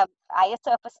 higher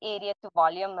surface area to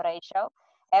volume ratio,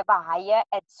 have a higher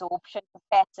absorption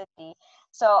capacity.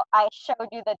 So I showed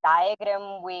you the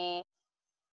diagram where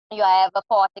you have a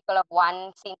particle of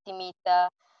 1 centimeter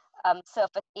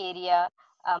surface area,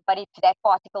 but if that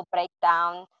particle breaks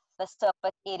down, the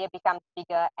surface area becomes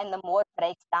bigger, and the more it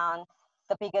breaks down,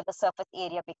 the bigger the surface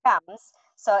area becomes.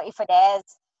 So if it has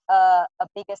a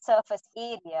bigger surface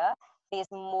area, there's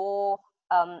more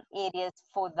areas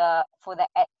for the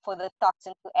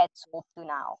toxin to absorb to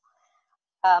now.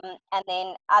 And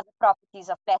then other properties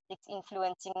of plastics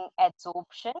influencing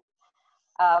absorption.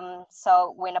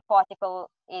 So when a particle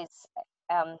is,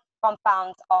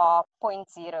 compounds are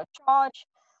 0.0 charge,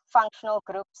 functional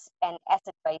groups, and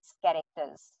acid-base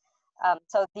characters.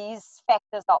 So these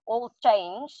factors are all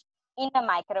changed in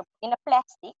a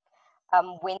plastic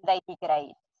when they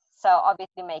degrade. So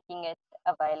obviously making it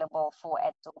available for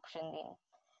absorption then.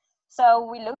 So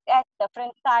we looked at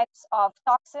different types of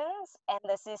toxins, and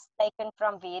this is taken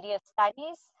from various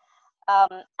studies.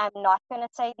 I'm not going to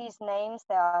say these names.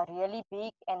 They are really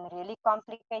big and really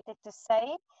complicated to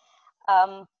say.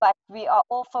 But we are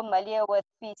all familiar with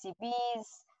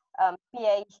PCBs,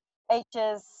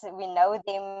 PAHs, we know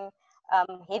them,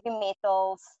 heavy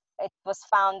metals. It was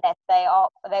found that they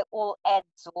all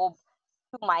adsorb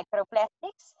to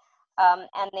microplastics.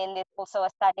 And then there's also a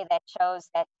study that shows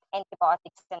that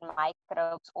antibiotics and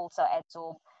microbes also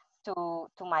adsorb to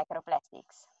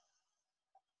microplastics.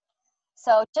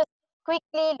 So just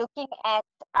quickly looking at,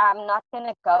 I'm not going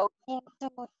to go into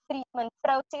treatment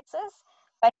processes,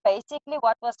 but basically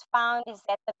what was found is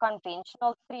that the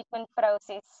conventional treatment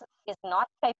process is not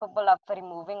capable of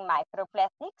removing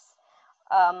microplastics.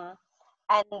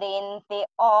 And then there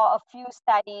are a few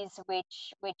studies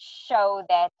which show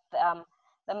that the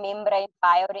membrane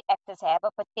bioreactors have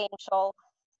a potential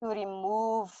to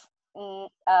remove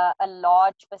a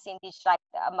large percentage, like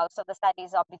most of the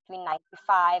studies are between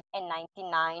 95 and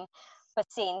 99%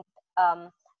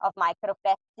 of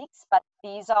microplastics, but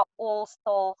these are all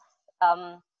still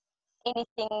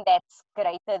anything that's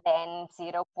greater than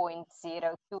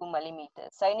 0.02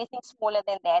 millimeters. So anything smaller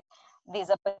than that, there's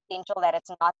a potential that it's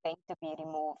not going to be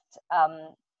removed.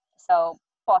 So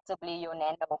possibly your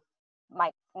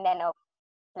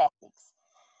nanoplastics.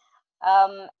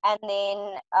 And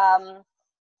then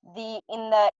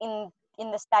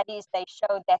in the studies, they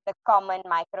showed that the common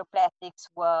microplastics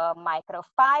were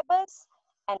microfibers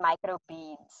and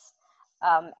microbeads.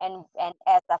 And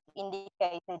as I've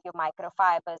indicated, your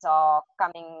microfibers are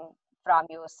coming from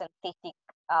your synthetic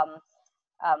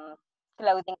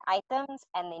clothing items,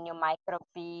 and then your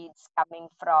microbeads coming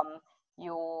from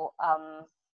your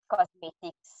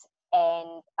cosmetics,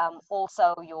 and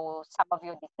also some of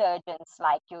your detergents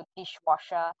like your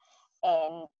dishwasher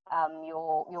and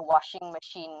your washing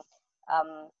machine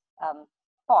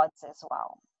pods as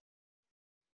well.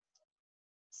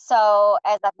 So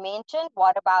as I've mentioned,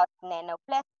 what about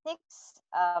nanoplastics?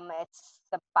 It's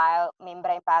the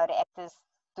membrane bioreactors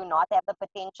do not have the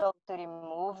potential to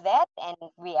remove that, and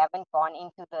we haven't gone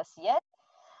into this yet.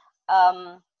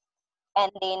 And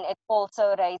then it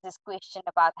also raises question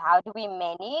about how do we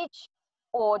manage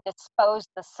or dispose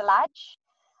the sludge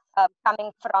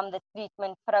coming from the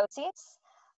treatment process.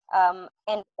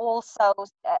 And also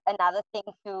another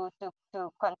thing to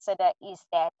consider is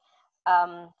that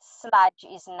sludge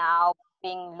is now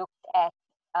being looked at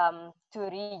to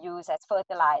reuse as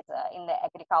fertilizer in the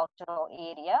agricultural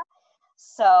area.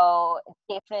 So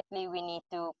definitely we need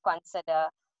to consider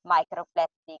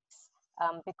microplastics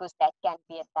because that can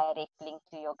be a direct link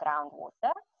to your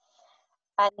groundwater.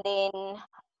 And then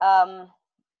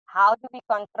how do we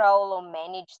control or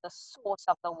manage the source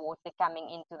of the water coming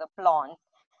into the plant?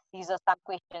 These are some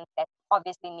questions that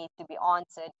obviously need to be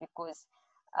answered because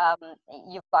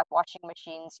you've got washing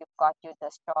machines, you've got your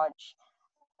discharge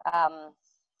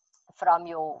from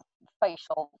your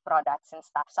facial products and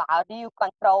stuff. So how do you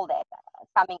control that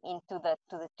coming into the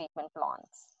treatment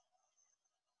plants?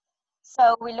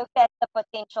 So we looked at the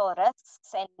potential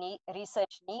risks and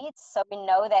research needs. So we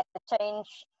know that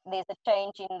there's a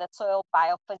change in the soil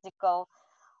biophysical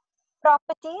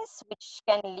properties, which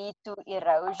can lead to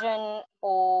erosion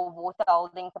or water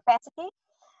holding capacity,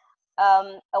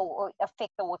 or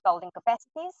affect the water holding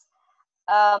capacities.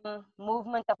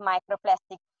 Movement of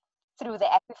microplastic through the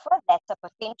aquifer, that's a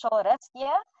potential risk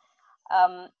here.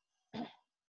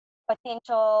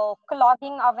 Potential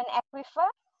clogging of an aquifer,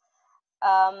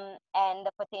 and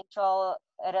the potential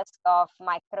risk of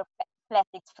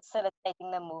microplastics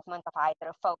facilitating the movement of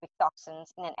hydrophobic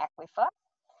toxins in an aquifer.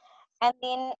 And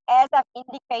then, as I've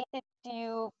indicated to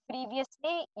you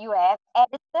previously, you have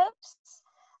additives,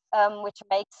 which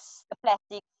makes the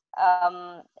plastic,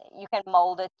 you can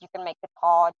mold it, you can make it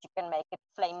hard, you can make it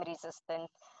flame resistant.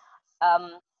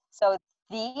 So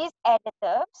these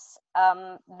additives,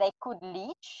 they could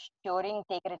leach during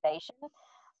degradation.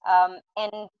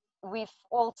 And we've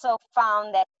also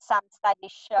found that some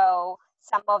studies show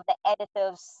some of the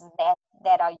additives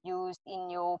that are used in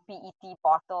your PET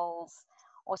bottles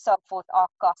or so forth are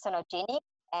carcinogenic,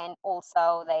 and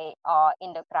also they are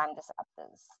endocrine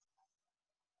disruptors.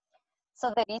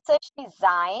 So the research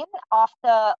design,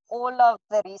 after all of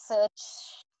the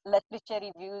research literature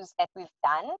reviews that we've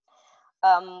done,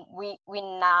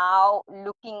 we're now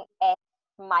looking at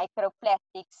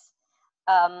microplastics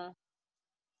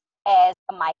as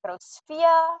a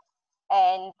microsphere,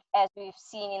 and as we've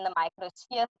seen in the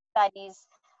microsphere studies,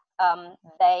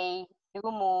 they do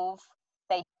move,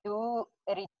 they do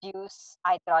reduce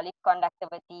hydraulic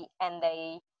conductivity, and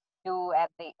they do have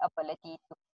the ability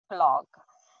to clog.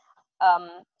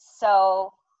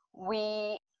 So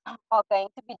we are going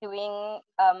to be doing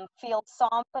field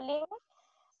sampling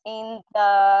in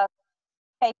the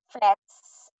Cape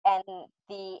Flats and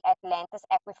the Atlantis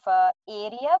Aquifer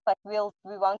area, but we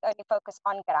won't only focus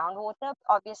on groundwater,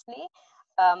 obviously,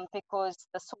 because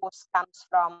the source comes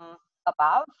from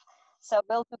above. So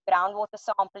we'll do groundwater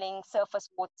sampling, surface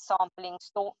water sampling,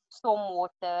 storm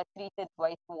water, treated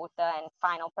wastewater, and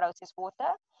final process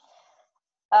water.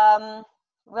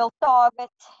 We'll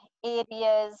target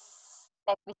areas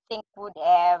that we think would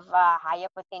have a higher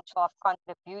potential of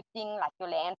contributing, like your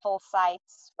landfill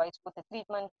sites, wastewater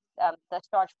treatment,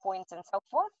 discharge points, and so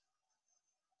forth.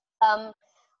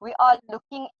 We are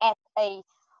looking at a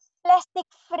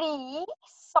plastic-free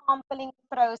sampling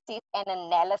process and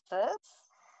analysis,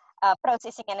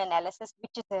 processing and analysis,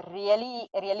 which is really,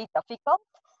 really difficult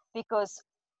because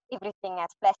everything has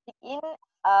plastic in.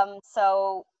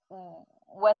 So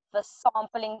with the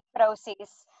sampling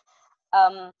process,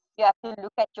 you have to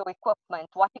look at your equipment.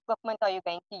 What equipment are you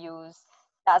going to use?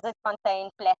 Does it contain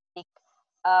plastic?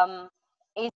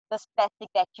 Is this plastic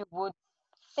that you would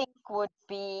think would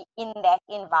be in that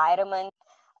environment?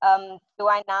 Do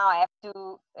I now have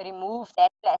to remove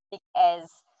that plastic as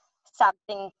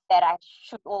something that I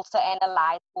should also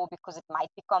analyze for because it might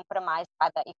be compromised by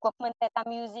the equipment that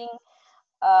I'm using?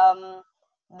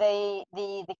 The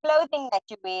clothing that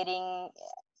you're wearing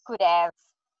could have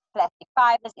plastic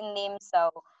fibers in them, so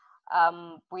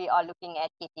we are looking at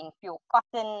getting pure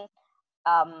cotton,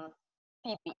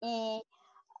 PPE,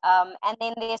 and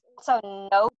then there's also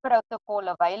no protocol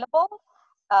available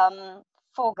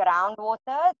for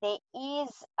groundwater. There is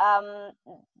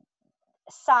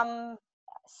some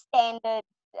standard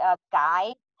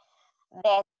guide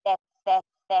that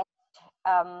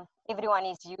everyone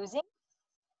is using,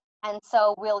 and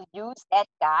so we'll use that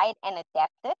guide and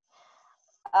adapt it.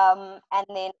 And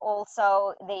then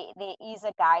also there is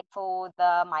a guide for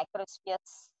the microsphere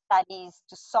studies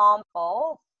to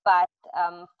sample, but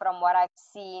from what I've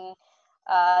seen,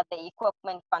 the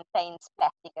equipment contains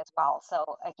plastic as well.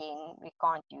 So again, we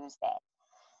can't use that.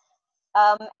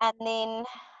 And then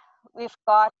we've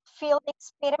got field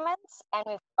experiments and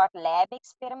we've got lab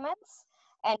experiments.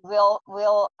 And we'll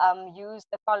use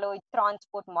the colloid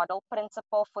transport model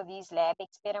principle for these lab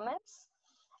experiments.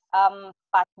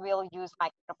 But we'll use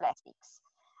microplastics.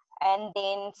 And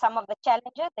then some of the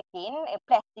challenges, again, a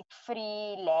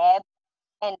plastic-free lab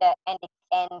and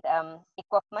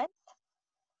equipment.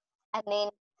 And then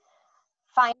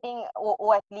finding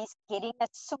or at least getting a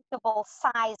suitable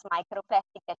size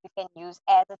microplastic that we can use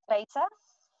as a tracer.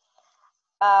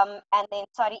 And then,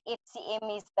 sorry,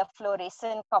 FCM is the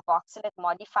fluorescent carboxylate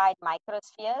modified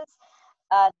microspheres.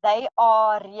 They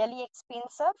are really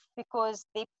expensive because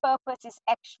their purpose is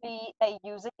actually, they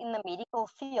use it in the medical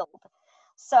field.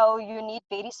 So you need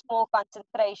very small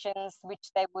concentrations,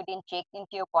 which they would inject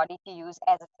into your body to use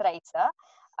as a tracer.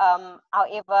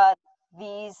 However,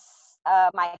 these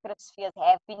microspheres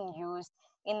have been used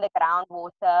in the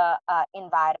groundwater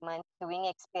environment doing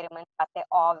experiments, but they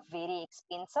are very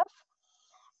expensive.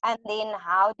 And then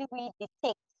how do we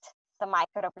detect the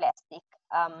microplastic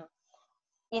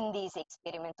in these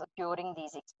experiments or during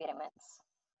these experiments?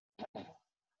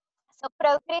 So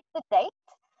progress to date,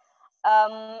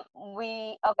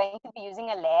 we are going to be using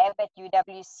a lab at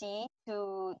UWC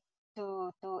to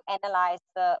analyze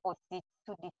or to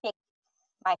detect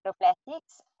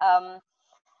microplastics.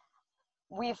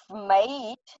 We've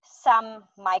made some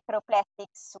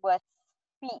microplastics with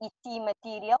PET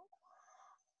material.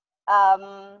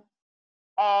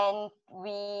 And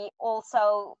we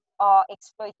also are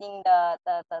exploiting the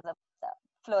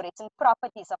fluorescent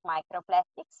properties of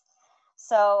microplastics.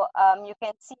 So you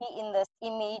can see in this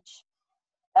image,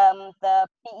 the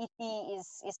PET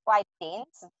is quite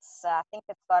dense. It's, I think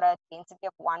it's got a density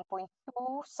of 1.2,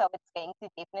 so it's going to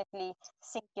definitely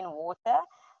sink in water.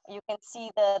 You can see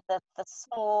the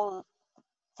small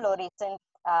fluorescent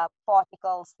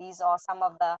particles. These are some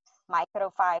of the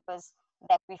microfibers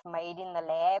that we've made in the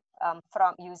lab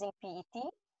from using PET.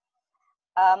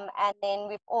 And then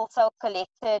we've also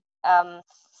collected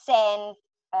sand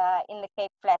in the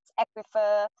Cape Flats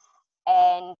Aquifer,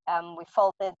 and we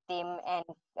filtered them, and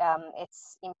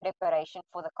it's in preparation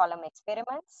for the column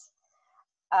experiments.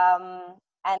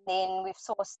 And then we've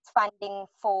sourced funding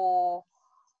for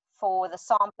the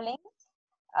sampling.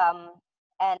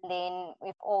 And then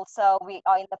we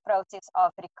are in the process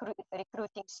of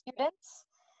recruiting students.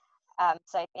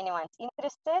 So if anyone's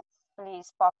interested,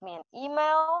 please pop me an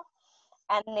email.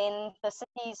 And then the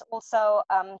city is also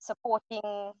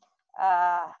supporting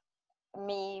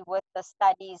me with the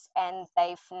studies, and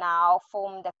they've now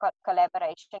formed a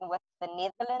collaboration with the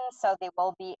Netherlands. So there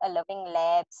will be a living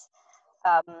labs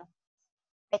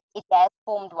it has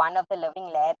formed one of the Living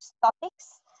Labs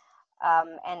topics,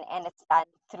 and it's done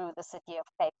through the City of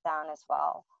Cape Town as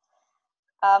well.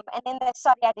 And then,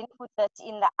 sorry, I didn't put that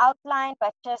in the outline,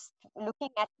 but just looking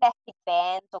at plastic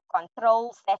bans or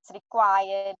controls that's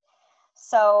required.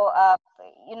 So,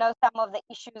 you know, some of the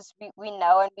issues we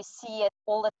know and we see it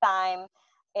all the time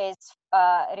is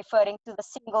referring to the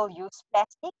single-use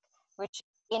plastic, which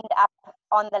end up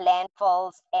on the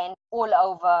landfills and all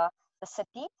over the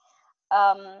city.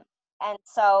 And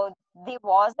so there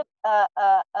was a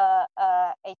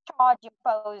charge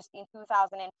imposed in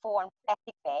 2004 on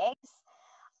plastic bags,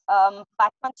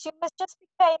 but consumers just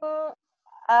became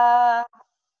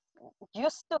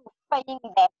used to paying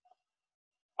that.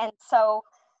 And so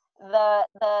the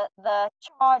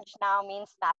charge now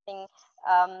means nothing.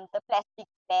 The plastic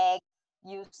bag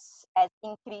use has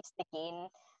increased again.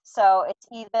 So it's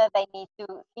either they need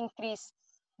to increase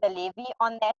the levy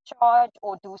on that charge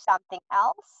or do something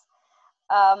else.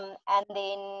 And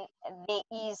then there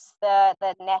is the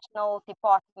National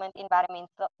Department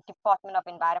of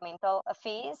Environmental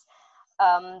Affairs.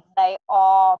 They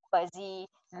are busy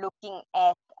looking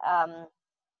at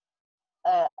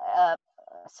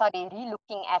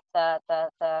relooking at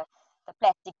the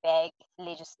plastic bag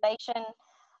legislation,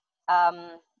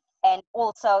 and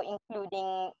also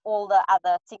including all the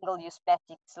other single-use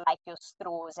plastics like your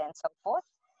straws and so forth.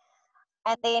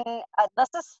 And then this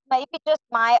is maybe just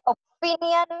my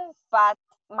opinion, but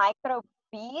micro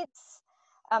beads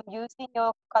used in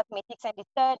your cosmetics and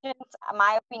detergents,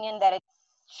 my opinion that it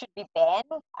should be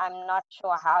banned. I'm not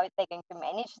sure how they're going to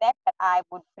manage that, but I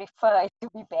would prefer it to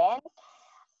be banned.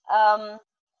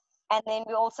 And then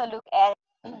we also look at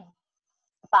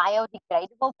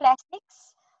biodegradable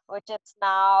plastics, which is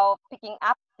now picking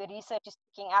up. The research is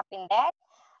picking up in that.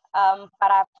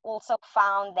 But I've also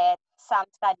found that some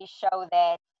studies show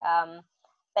that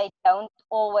they don't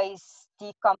always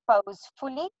decompose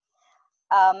fully.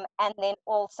 And then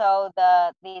also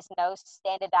there's no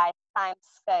standardized time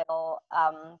scale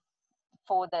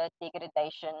for the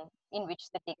degradation, in which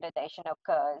the degradation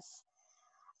occurs.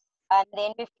 And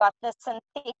then we've got the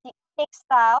synthetic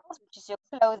textiles, which is your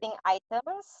clothing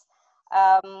items.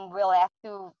 We'll have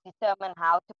to determine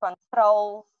how to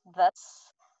control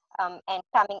this, and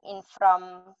coming in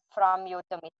from your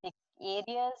domestic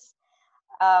areas.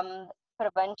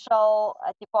 Provincial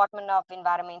Department of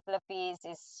Environmental Affairs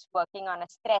is working on a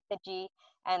strategy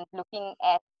and looking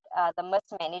at the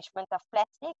mismanagement of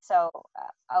plastic. So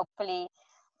hopefully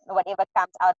whatever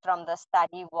comes out from the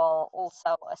study will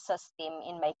also assist them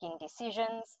in making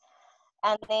decisions.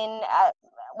 And then,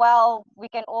 well, we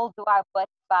can all do our bit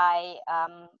by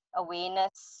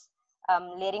awareness,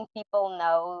 letting people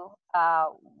know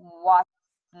what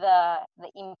the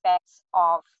impacts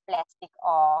of plastic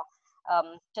are,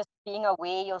 just being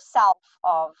aware yourself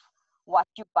of what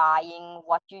you're buying,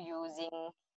 what you're using.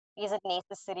 Is it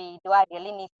necessary? Do I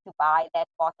really need to buy that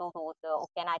bottled water, or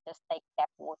can I just take tap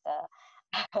water?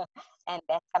 And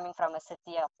that's coming from a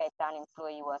City of Cape Town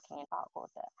employee working in park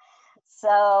water.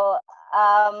 So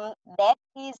that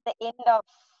is the end of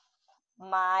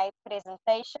my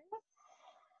presentation.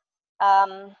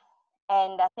 And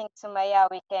I think, Sumaya,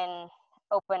 we can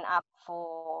open up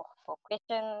for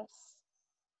questions.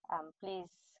 Please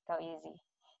go easy.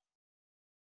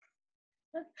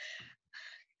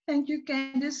 Thank you,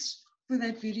 Candice, for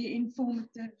that very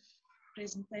informative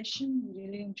presentation. We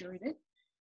really enjoyed it.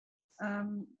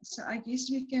 So I guess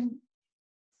we can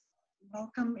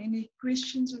welcome any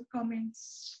questions or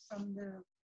comments from the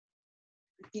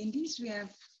attendees. We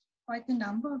have quite a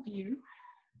number of you.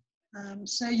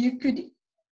 So you could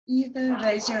either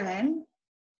raise your hand,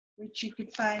 which you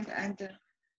could find under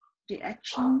the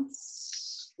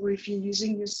actions, or if you're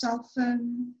using your cell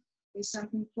phone, there's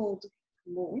something called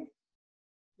More,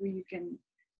 where you can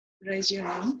raise your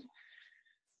hand.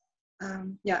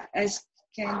 Yeah, as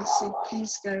Candice said,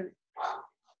 please go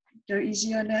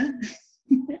easy on her.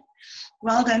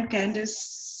 Well done,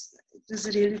 Candice. It was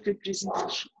a really good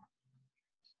presentation.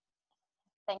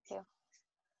 Thank you.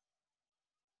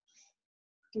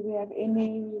 Do we have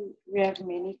any? We have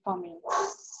many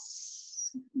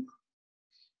comments.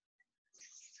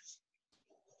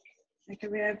 Okay,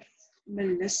 we have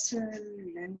Melissa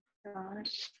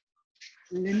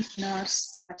Lindnar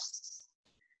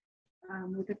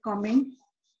with a comment.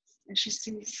 And she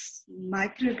says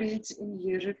microgreens in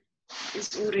Europe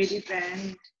is already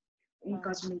banned in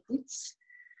cosmetics.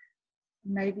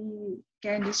 Maybe,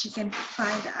 Candice, you can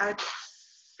find out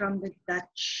from the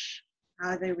Dutch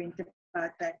how they went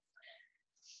about that.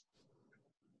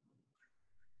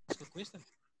 Good question.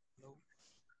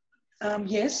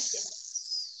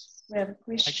 Yes, we have a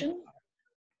question.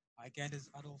 Hi, Candice,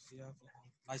 Adolf here.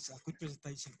 Nice, good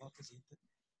presentation, well presented.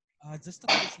 Just a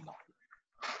question.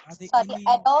 Are there Sorry, any?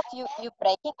 Adolf, you're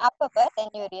breaking up a bit and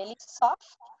you're really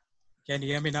soft. Can you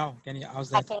hear me now?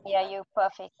 How's I that? can hear you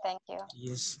perfect. Thank you.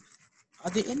 Yes. Are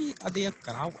there any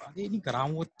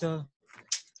groundwater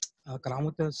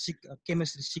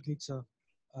chemistry secrets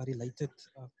related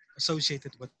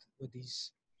associated with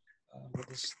these with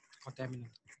this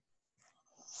contaminant?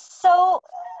 So,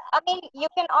 I mean, you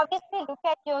can obviously look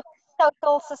at your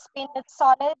total suspended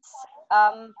solids,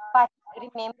 but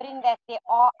remembering that there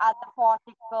are other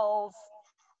particles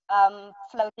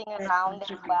floating around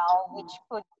as well, which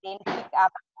could then pick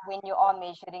up when you are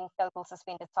measuring total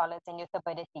suspended solids and your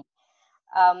turbidity.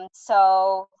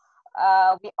 So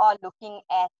we are looking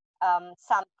at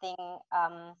something,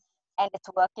 and it's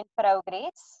work in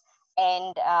progress,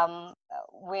 and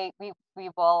we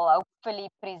will hopefully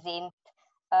present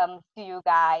to you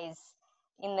guys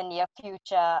in the near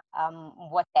future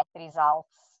what that results.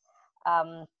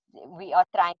 We are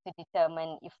trying to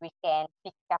determine if we can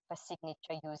pick up a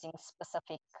signature using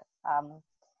specific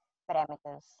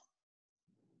parameters.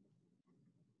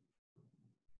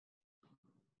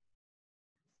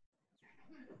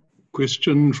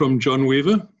 Question from John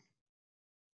Weaver.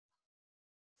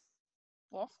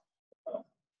 Yes.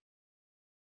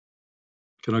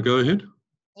 Can I go ahead?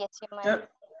 Yes, you may.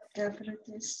 Go for it,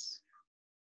 yes.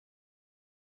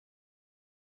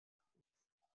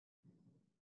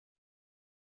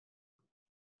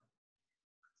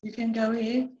 You can go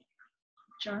ahead,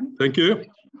 John. Thank you.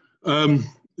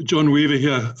 John Weaver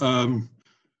here. I'm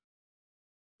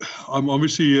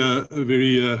obviously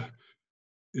very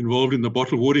involved in the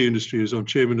bottled water industry, as I'm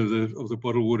chairman of the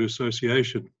Bottled Water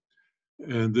Association.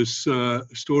 And this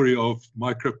story of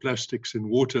microplastics in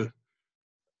water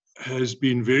has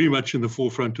been very much in the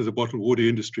forefront of the bottled water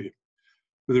industry,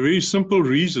 for the very simple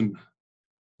reason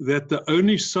that the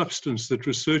only substance that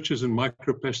researchers in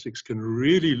microplastics can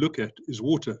really look at is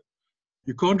water.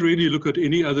 You can't really look at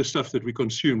any other stuff that we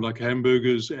consume, like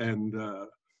hamburgers and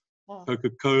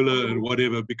Coca-Cola and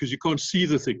whatever, because you can't see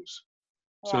the things.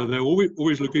 Yeah. So they're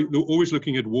always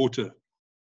looking at water.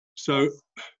 So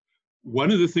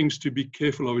one of the things to be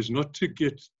careful of is not to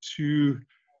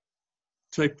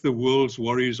take the world's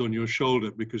worries on your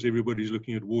shoulder because everybody's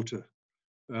looking at water.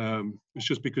 It's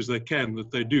just because they can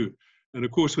that they do. And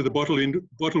of course, with the bottled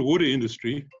water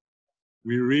industry,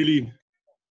 we really...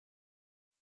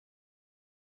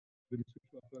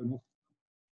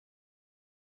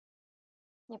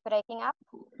 You're breaking up.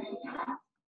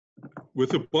 With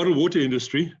the bottled water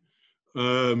industry,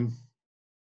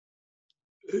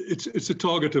 it's a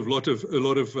target of a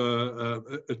lot of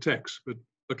attacks. But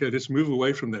okay, let's move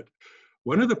away from that.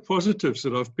 One of the positives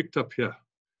that I've picked up here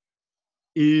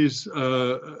is,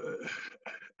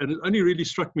 and it only really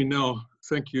struck me now.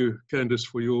 Thank you, Candice,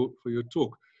 for your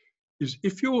talk. Is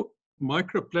if your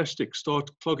microplastics start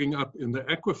clogging up in the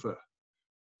aquifer,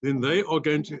 then they are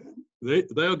going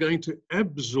to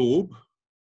absorb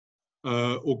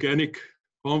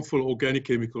harmful organic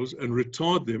chemicals and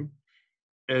retard them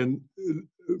and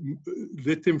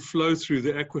let them flow through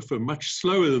the aquifer much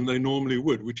slower than they normally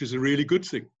would, which is a really good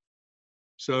thing.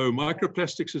 So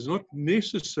microplastics is not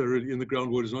necessarily in the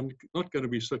groundwater, is not going to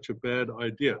be such a bad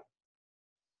idea.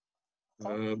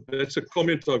 That's a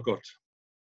comment I've got.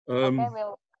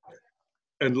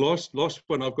 And last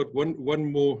one, I've got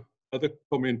one more other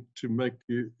comment to make,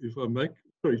 if I make.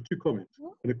 Sorry, two comments.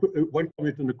 And one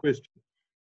comment and a question.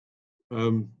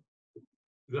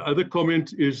 The other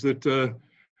comment is that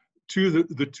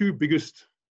the two biggest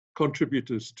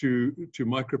contributors to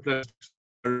microplastics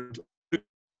are,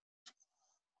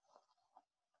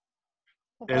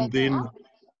 and then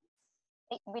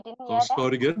I'll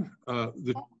start again.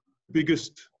 The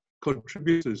biggest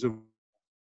contributors of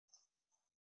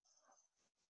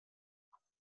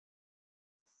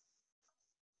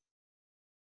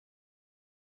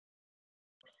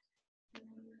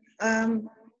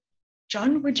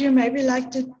John, would you maybe like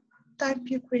to type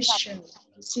your question?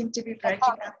 You seem to be breaking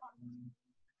up.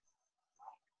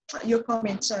 Your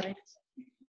comment, sorry.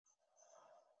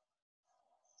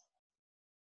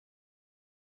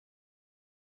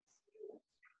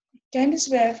 Candice,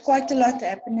 we have quite a lot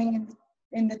happening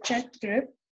in the chat group.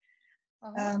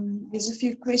 There's a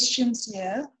few questions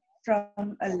here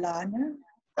from Alana.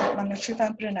 I'm not sure if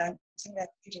I'm pronouncing that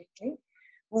correctly.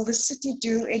 Will the city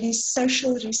do any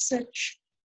social research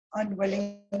on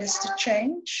willingness to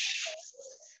change?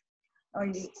 Are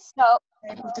you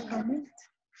able to comment?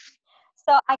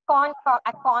 So I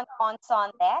can't answer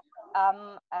on that.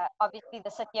 Obviously, the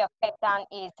city of Cape Town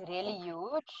is really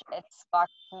huge. It's got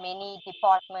many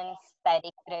departments,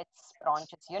 directorates,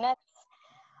 branches, units.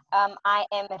 I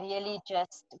am really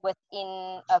just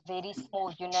within a very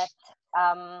small unit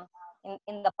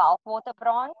in the bulk water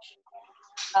branch.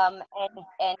 And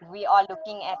we are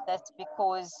looking at this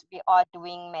because we are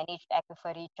doing managed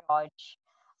aquifer recharge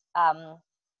um,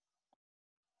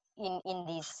 in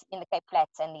the Cape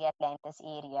Flats and the Atlantis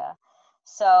area.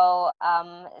 So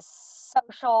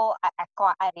social,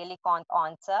 I really can't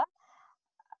answer.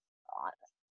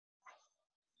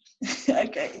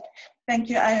 Okay, thank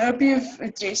you. I hope you've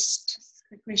addressed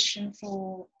the question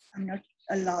for, I'm not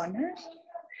Alana.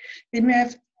 Then we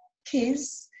have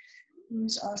Kez,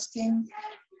 who's asking,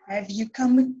 have you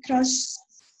come across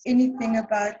anything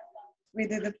about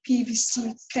whether the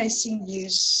PVC casing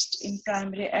used in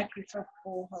primary aquifer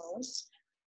boreholes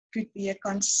could be a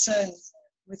concern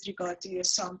with regard to your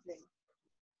sampling?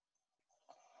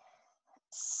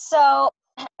 So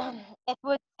it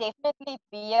would definitely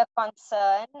be a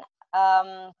concern,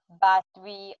 but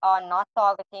we are not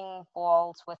targeting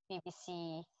balls with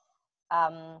PVC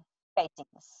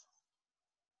casings.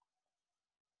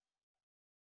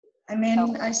 And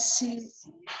then I see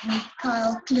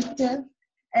Kyle Clitter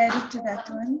added to that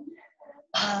one.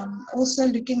 Also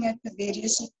looking at the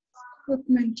various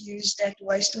equipment used at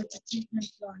wastewater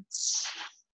treatment plants.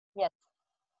 Yes.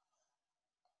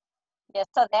 Yes,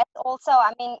 so that's also,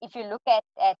 I mean, if you look at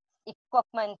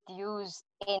equipment used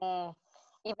in,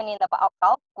 even in the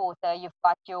bulk water, you've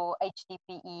got your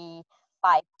HDPE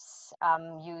pipes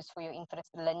used for your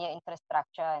linear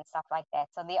infrastructure and stuff like that.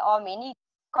 So there are many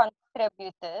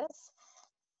contributors.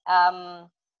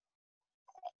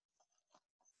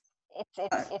 It's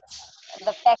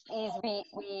the fact is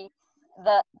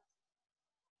the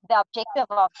objective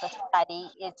of the study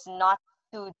is not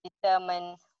to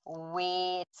determine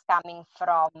where it's coming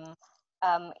from.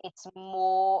 It's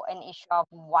more an issue of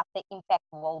what the impact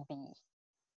will be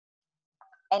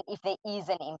and if there is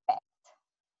an impact.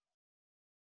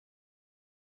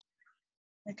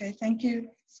 Okay, thank you.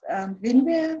 Then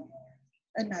we have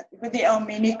another, but there are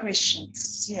many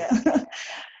questions. Yeah,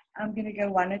 I'm going to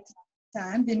go one at a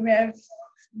time. Then we have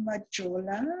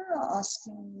Majola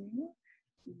asking you,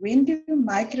 when do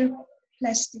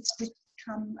microplastics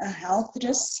become a health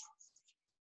risk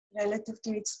relative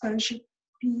to exposure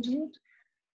period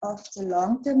after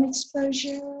long-term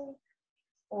exposure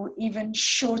or even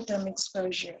short-term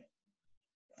exposure?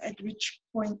 At which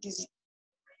point is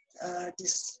it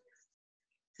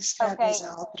described as a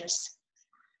health risk?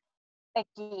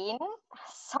 Again,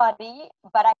 sorry,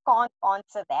 but I can't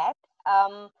answer that.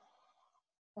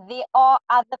 There are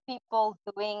other people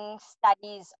doing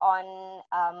studies on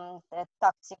the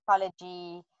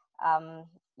toxicology,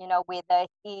 you know, whether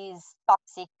it is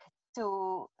toxic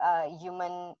to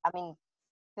human, I mean,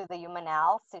 to the human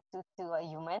health, to a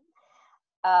human.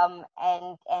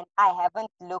 And I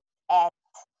haven't looked at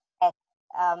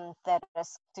the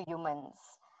risk to humans.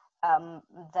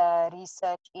 The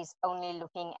research is only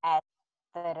looking at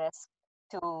the risk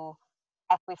to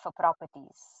aquifer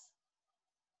properties.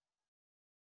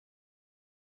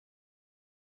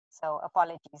 So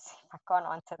apologies, I can't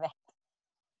answer that.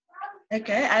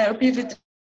 Okay, I hope you've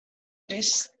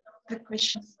addressed the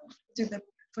question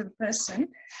for the person.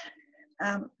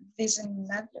 There's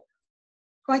another,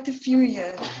 quite a few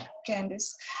here,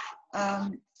 Candice. I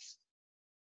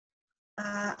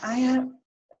have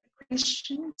a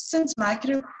question. Since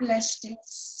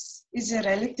microplastics is a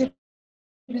relatively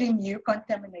new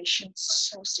contamination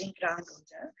source in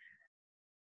groundwater,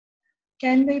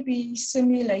 can they be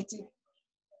simulated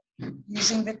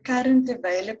using the current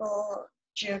available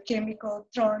geochemical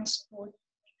transport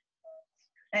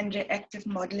and reactive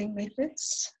modeling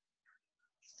methods?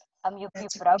 You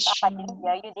broke up, I didn't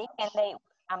hear you there. Can they,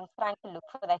 I'm trying to look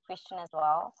for that question as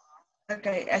well.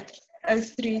 Okay, at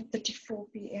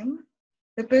 03:34 p.m.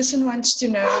 The person wants to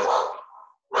know,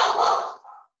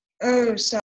 oh,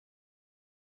 sorry.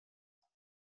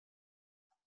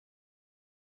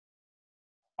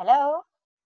 Hello?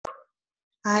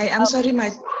 Hi, I'm sorry,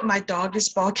 my dog is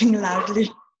barking loudly.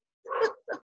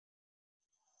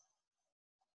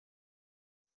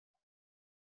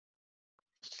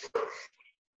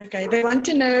 Okay, they want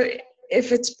to know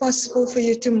if it's possible for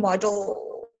you to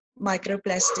model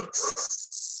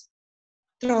microplastics,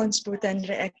 transport and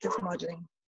reactive modeling.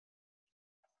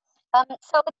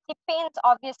 So it depends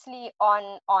obviously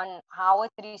on how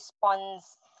it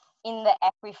responds in the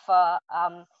aquifer.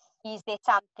 Is there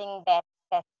something that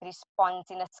responds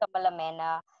in a similar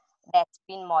manner that's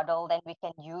been modeled, and we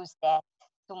can use that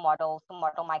to model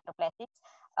microplastics.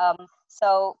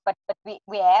 But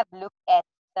we have looked at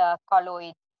the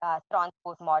colloid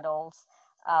transport models,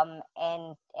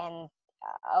 and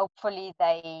hopefully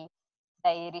they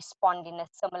they respond in a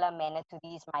similar manner to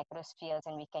these microspheres,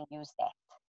 and we can use that.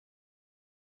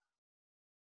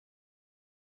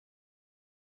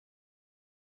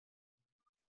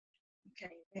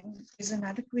 Okay, then there's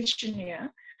another question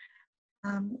here.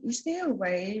 Is there a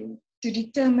way to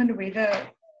determine whether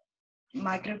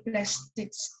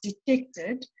microplastics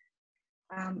detected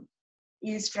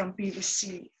is from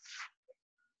PVC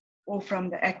or from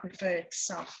the aquifer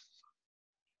itself?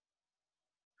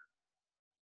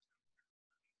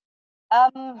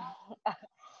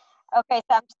 Okay,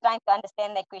 so I'm just trying to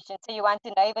understand that question. So you want to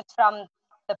know if it's from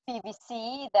the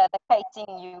PVC, the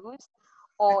casing used,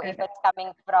 or if it's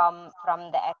coming from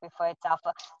the aquifer itself.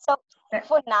 So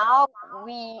for now,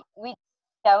 we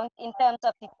don't, in terms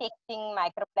of detecting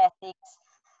microplastics,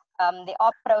 there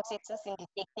are processes in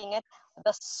detecting it.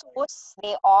 The source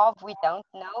thereof we don't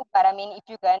know, but I mean, if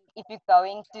you're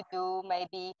going to do,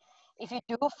 maybe if you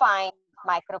do find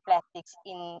microplastics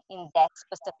in that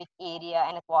specific area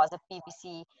and it was a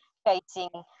PVC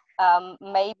casing,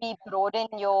 maybe broaden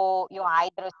your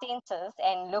hydro sensors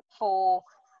and look for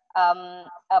a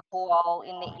bore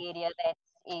in the area that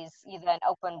is either an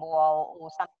open bore or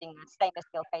something, a stainless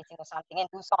steel casing or something, and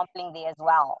do sampling there as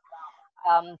well.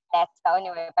 That's the only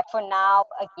way. But for now,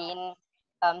 again,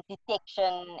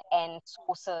 detection and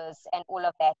sources and all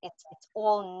of that, it's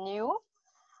all new.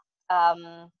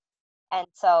 And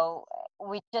so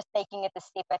we're just taking it a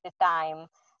step at a time.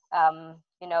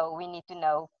 You know, we need to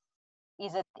know,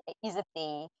 is it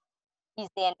there? Is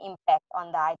there an impact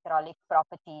on the hydraulic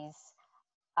properties?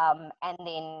 And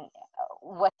then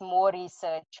with more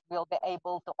research, we'll be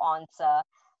able to answer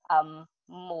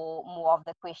more of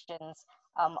the questions.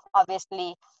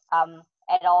 Obviously,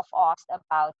 Adolf asked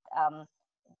about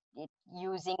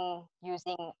using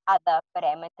other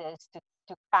parameters to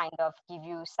kind of give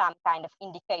you some kind of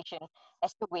indication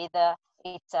as to whether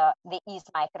it's there is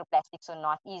microplastics or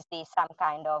not. Is there some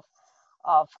kind of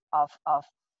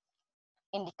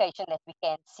indication that we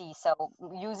can see? So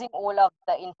using all of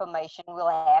the information, we'll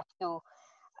have to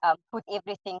put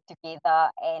everything together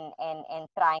and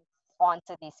try and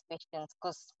answer these questions,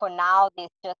 because for now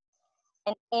there's just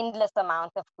an endless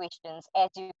amount of questions. As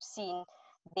you've seen,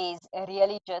 there's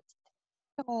really just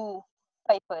 2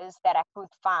 papers that I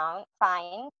could find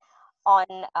on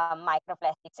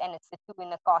microplastics, and it's the 2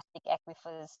 in the caustic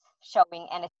aquifers showing,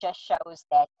 and it just shows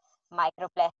that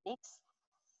microplastics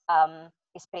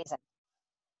is present,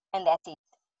 and that's it.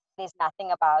 There's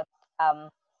nothing about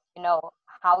you know,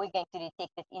 how we're going to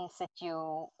detect it in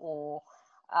situ, or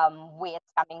where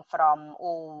it's coming from,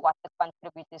 or what the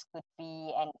contributors could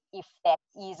be, and if that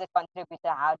is a contributor,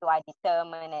 how do I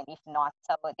determine, and if not.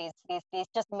 So there's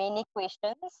just many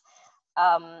questions,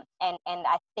 and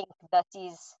I think that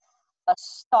is a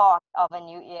start of a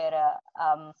new era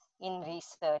in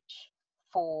research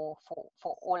for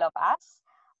all of us.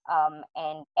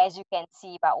 And as you can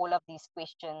see by all of these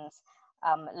questions,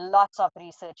 lots of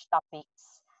research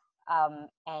topics,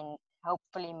 and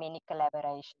hopefully many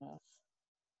collaborations.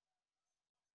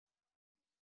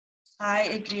 I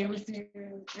agree with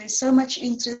you. There's so much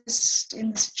interest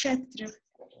in this chat through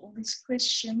all these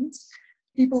questions.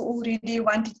 People already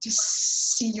wanted to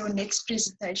see your next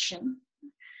presentation.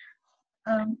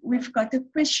 We've got a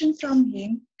question from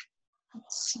him.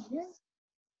 Let's see.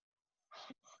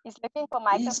 He's looking for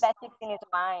microplastics in his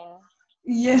mind.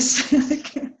 Yes.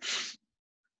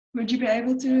 Would you be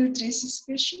able to address this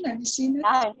question? Have you seen it?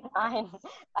 Fine.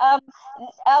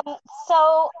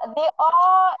 So there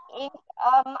are,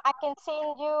 I can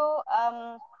send you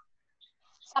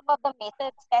some of the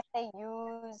methods that they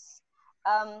use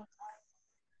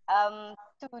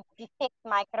to detect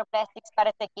microplastics. But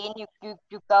it, again, you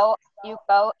go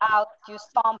out, you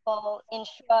sample,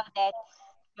 ensure that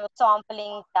your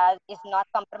sampling is not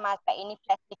compromised by any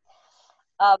plastic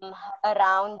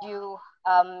around you,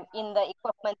 in the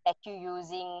equipment that you're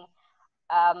using.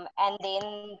 And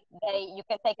then you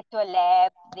can take it to a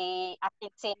lab. I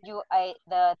can send you a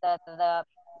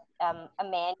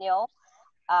manual,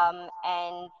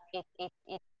 and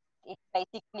it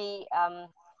basically,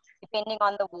 depending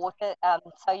on the water.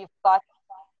 So you've got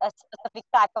a specific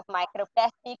type of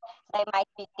microplastic. They might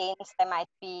be dense. They might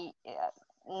be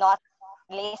not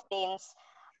less dense.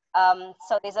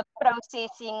 So there's a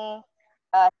processing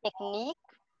technique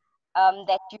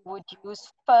that you would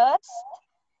use first,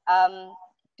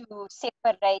 to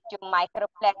separate your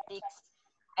microplastics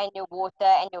and your water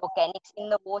and your organics in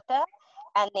the water.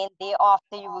 And then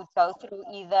thereafter, you would go through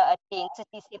either a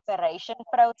density separation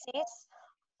process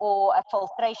or a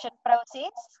filtration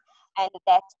process. And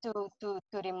that's to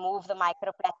remove the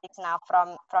microplastics now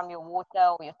from your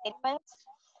water or your sediments.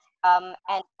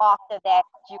 And after that,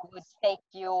 you would take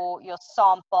your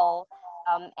sample,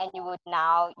 and you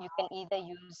can either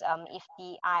use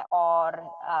FTIR,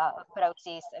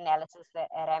 process analysis, the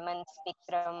Raman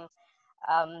spectrum.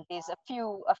 There's a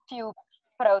few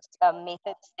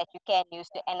methods that you can use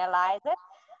to analyze it,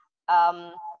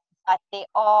 but there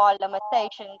are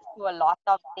limitations to a lot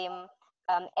of them.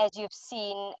 As you've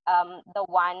seen, the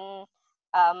one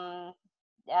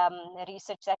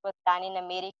research that was done in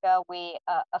America, where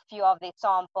a few of the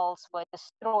samples were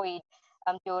destroyed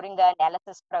during the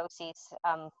analysis process,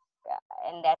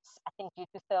 and that's, I think, due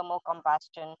to thermal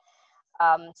combustion.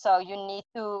 So you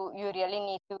really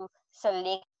need to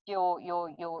select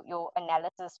your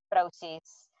analysis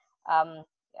process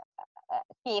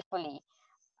carefully,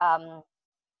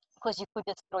 because you could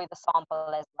destroy the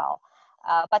sample as well.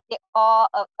 But there are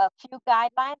a few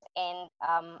guidelines, and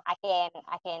I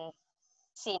can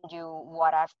send you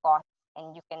what I've got,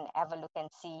 and you can have a look and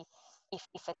see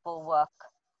if it will work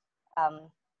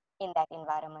in that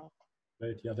environment.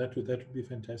 Right. Yeah, that would be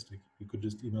fantastic. You could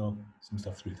just email some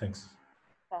stuff through. Thanks.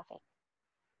 Perfect.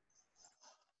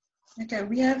 Okay,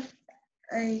 we have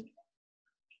a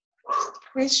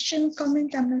question,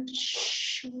 comment, I'm not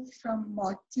sure, from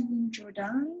Martin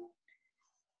Jordan.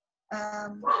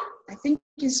 I think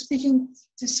he's speaking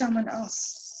to someone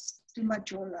else, to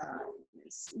Majola.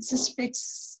 He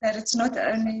suspects that it's not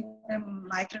only the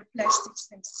microplastics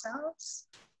themselves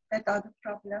that are the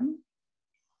problem,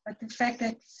 but the fact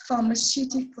that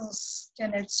pharmaceuticals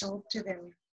can absorb to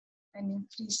them and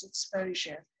increase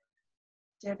exposure.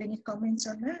 Do you have any comments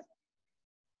on that?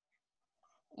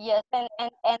 Yes,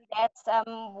 and that's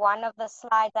one of the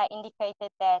slides I indicated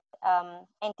that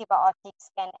antibiotics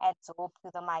can absorb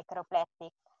to the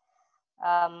microplastic.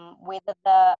 Whether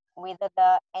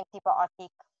the antibiotic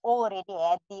already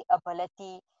had the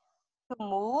ability to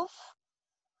move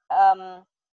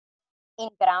in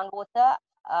groundwater,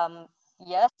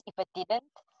 yes. If it didn't,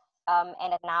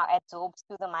 and it now absorbs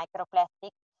to the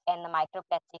microplastic, and the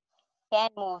microplastic can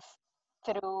move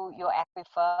through your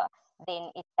aquifer,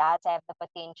 then it does have the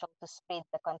potential to spread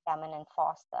the contaminant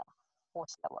faster or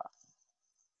slower.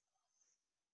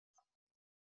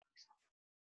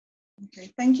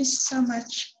 Okay, thank you so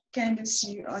much, Candice.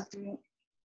 You are doing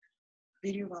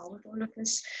very well with all of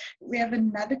this. We have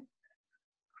another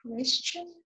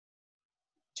question,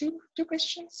 two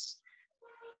questions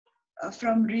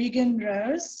from Regan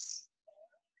Rose.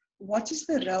 What is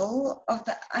the role of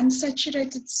the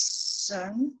unsaturated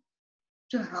zone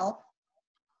to help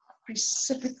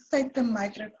precipitate the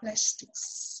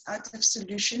microplastics out of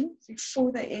solution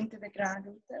before they enter the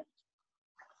groundwater?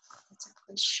 That's a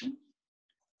question.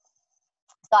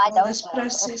 So I don't this know.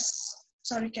 Process,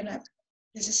 sorry,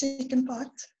 there's a second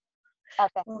part.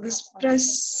 Okay. Will this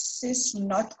process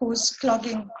not cause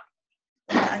clogging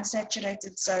in the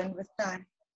unsaturated zone with time?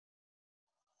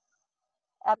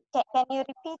 Can you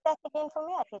repeat that again for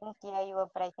me? I didn't hear, you were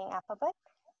breaking up a bit.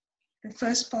 The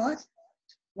first part,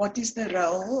 what is the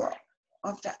role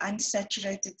of the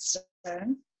unsaturated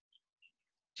zone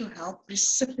to help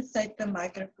precipitate the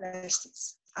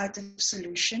microplastics out of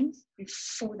solution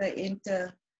before they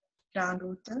enter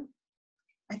groundwater?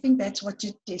 I think that's what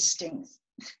you're testing.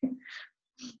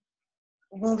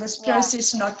 Will this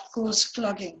process not cause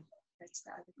clogging? That's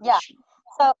the other question.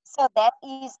 So that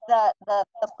is the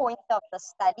point of the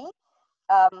study.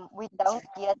 We don't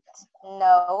yet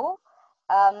know.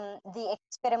 The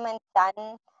experiment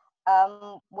done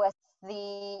with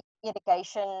the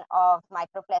irrigation of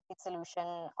microplastic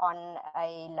solution on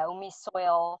a loamy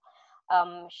soil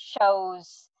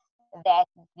shows that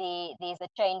there's a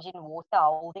change in water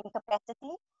holding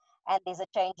capacity, and there's a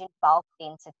change in bulk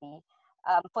density.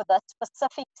 For that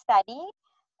specific study,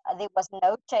 there was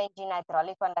no change in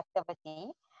hydraulic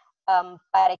conductivity,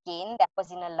 but again, that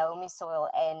was in a loamy soil,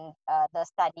 and the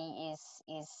study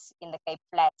is in the Cape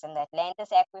Flats and the Atlantis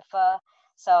Aquifer,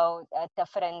 so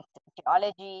different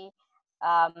geology,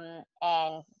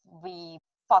 and we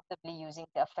possibly using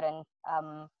different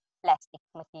plastic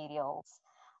materials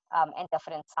and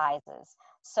different sizes.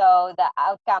 So the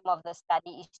outcome of the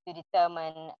study is to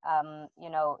determine,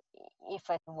 if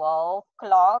it will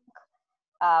clog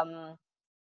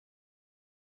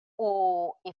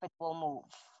or if it will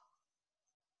move.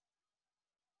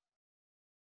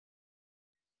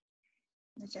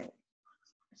 Okay.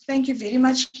 Thank you very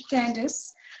much,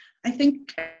 Candice. I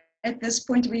think at this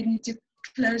point we need to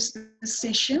close the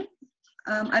session.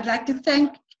 I'd like to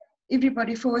thank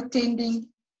everybody for attending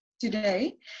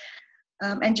today.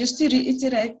 And just to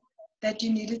reiterate that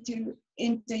you needed to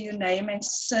enter your name and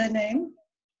surname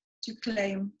to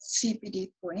claim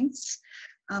CPD points.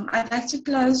 I'd like to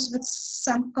close with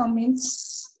some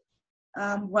comments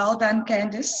Well done,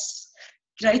 Candice.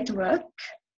 Great work.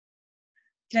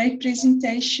 Great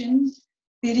presentation.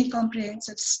 Very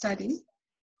comprehensive study.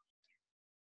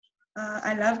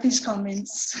 I love these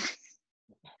comments.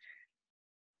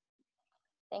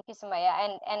 Thank you,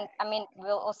 Sumaya. And I mean, we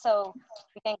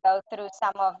can go through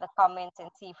some of the comments and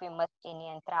see if we missed any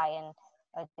and try and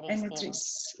address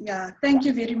them. Yeah, thank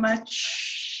you very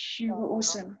much. You were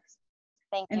awesome.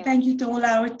 Thank you. And thank you to all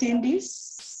our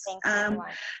attendees. Thank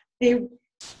you,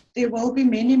 there will be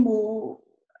many more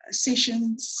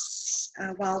sessions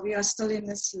while we are still in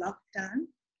this lockdown.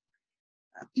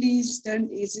 Please don't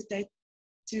hesitate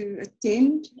to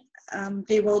attend.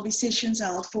 There will be sessions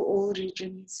held for all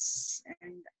regions,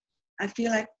 and I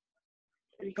feel like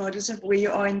regardless of where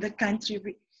you are in the country,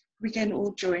 we can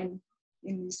all join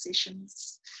in these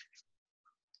sessions.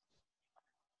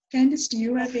 Candice, do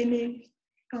you have any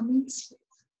comments?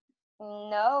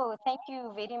 No, thank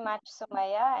you very much,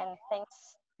 Sumaya, and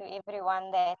thanks to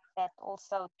everyone that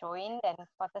also joined and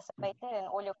participated and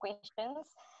all your questions.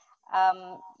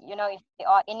 You know, if there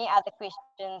are any other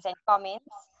questions and comments,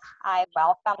 I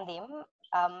welcome them.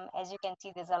 As you can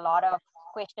see, there's a lot of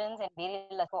questions and very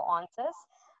little answers.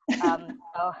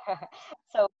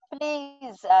 So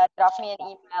please drop me an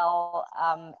email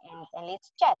and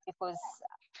let's chat, because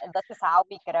this is how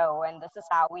we grow and this is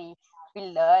how we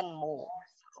learn more.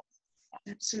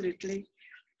 Absolutely.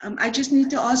 I just need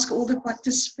to ask all the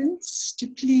participants to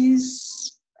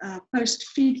please post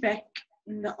feedback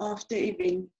in the after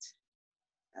event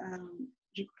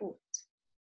report.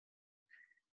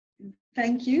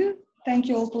 Thank you. Thank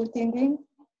you all for attending.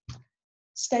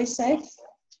 Stay safe.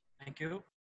 Thank you.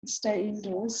 Stay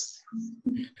indoors.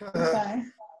 Bye.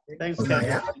 Thanks,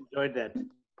 Candice. Enjoyed that.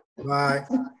 Bye.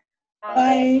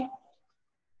 Bye.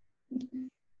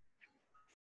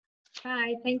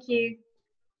 Bye. Thank you.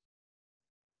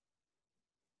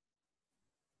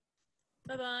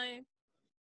 Bye-bye.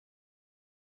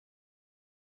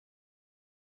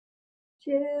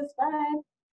 Cheers. Bye.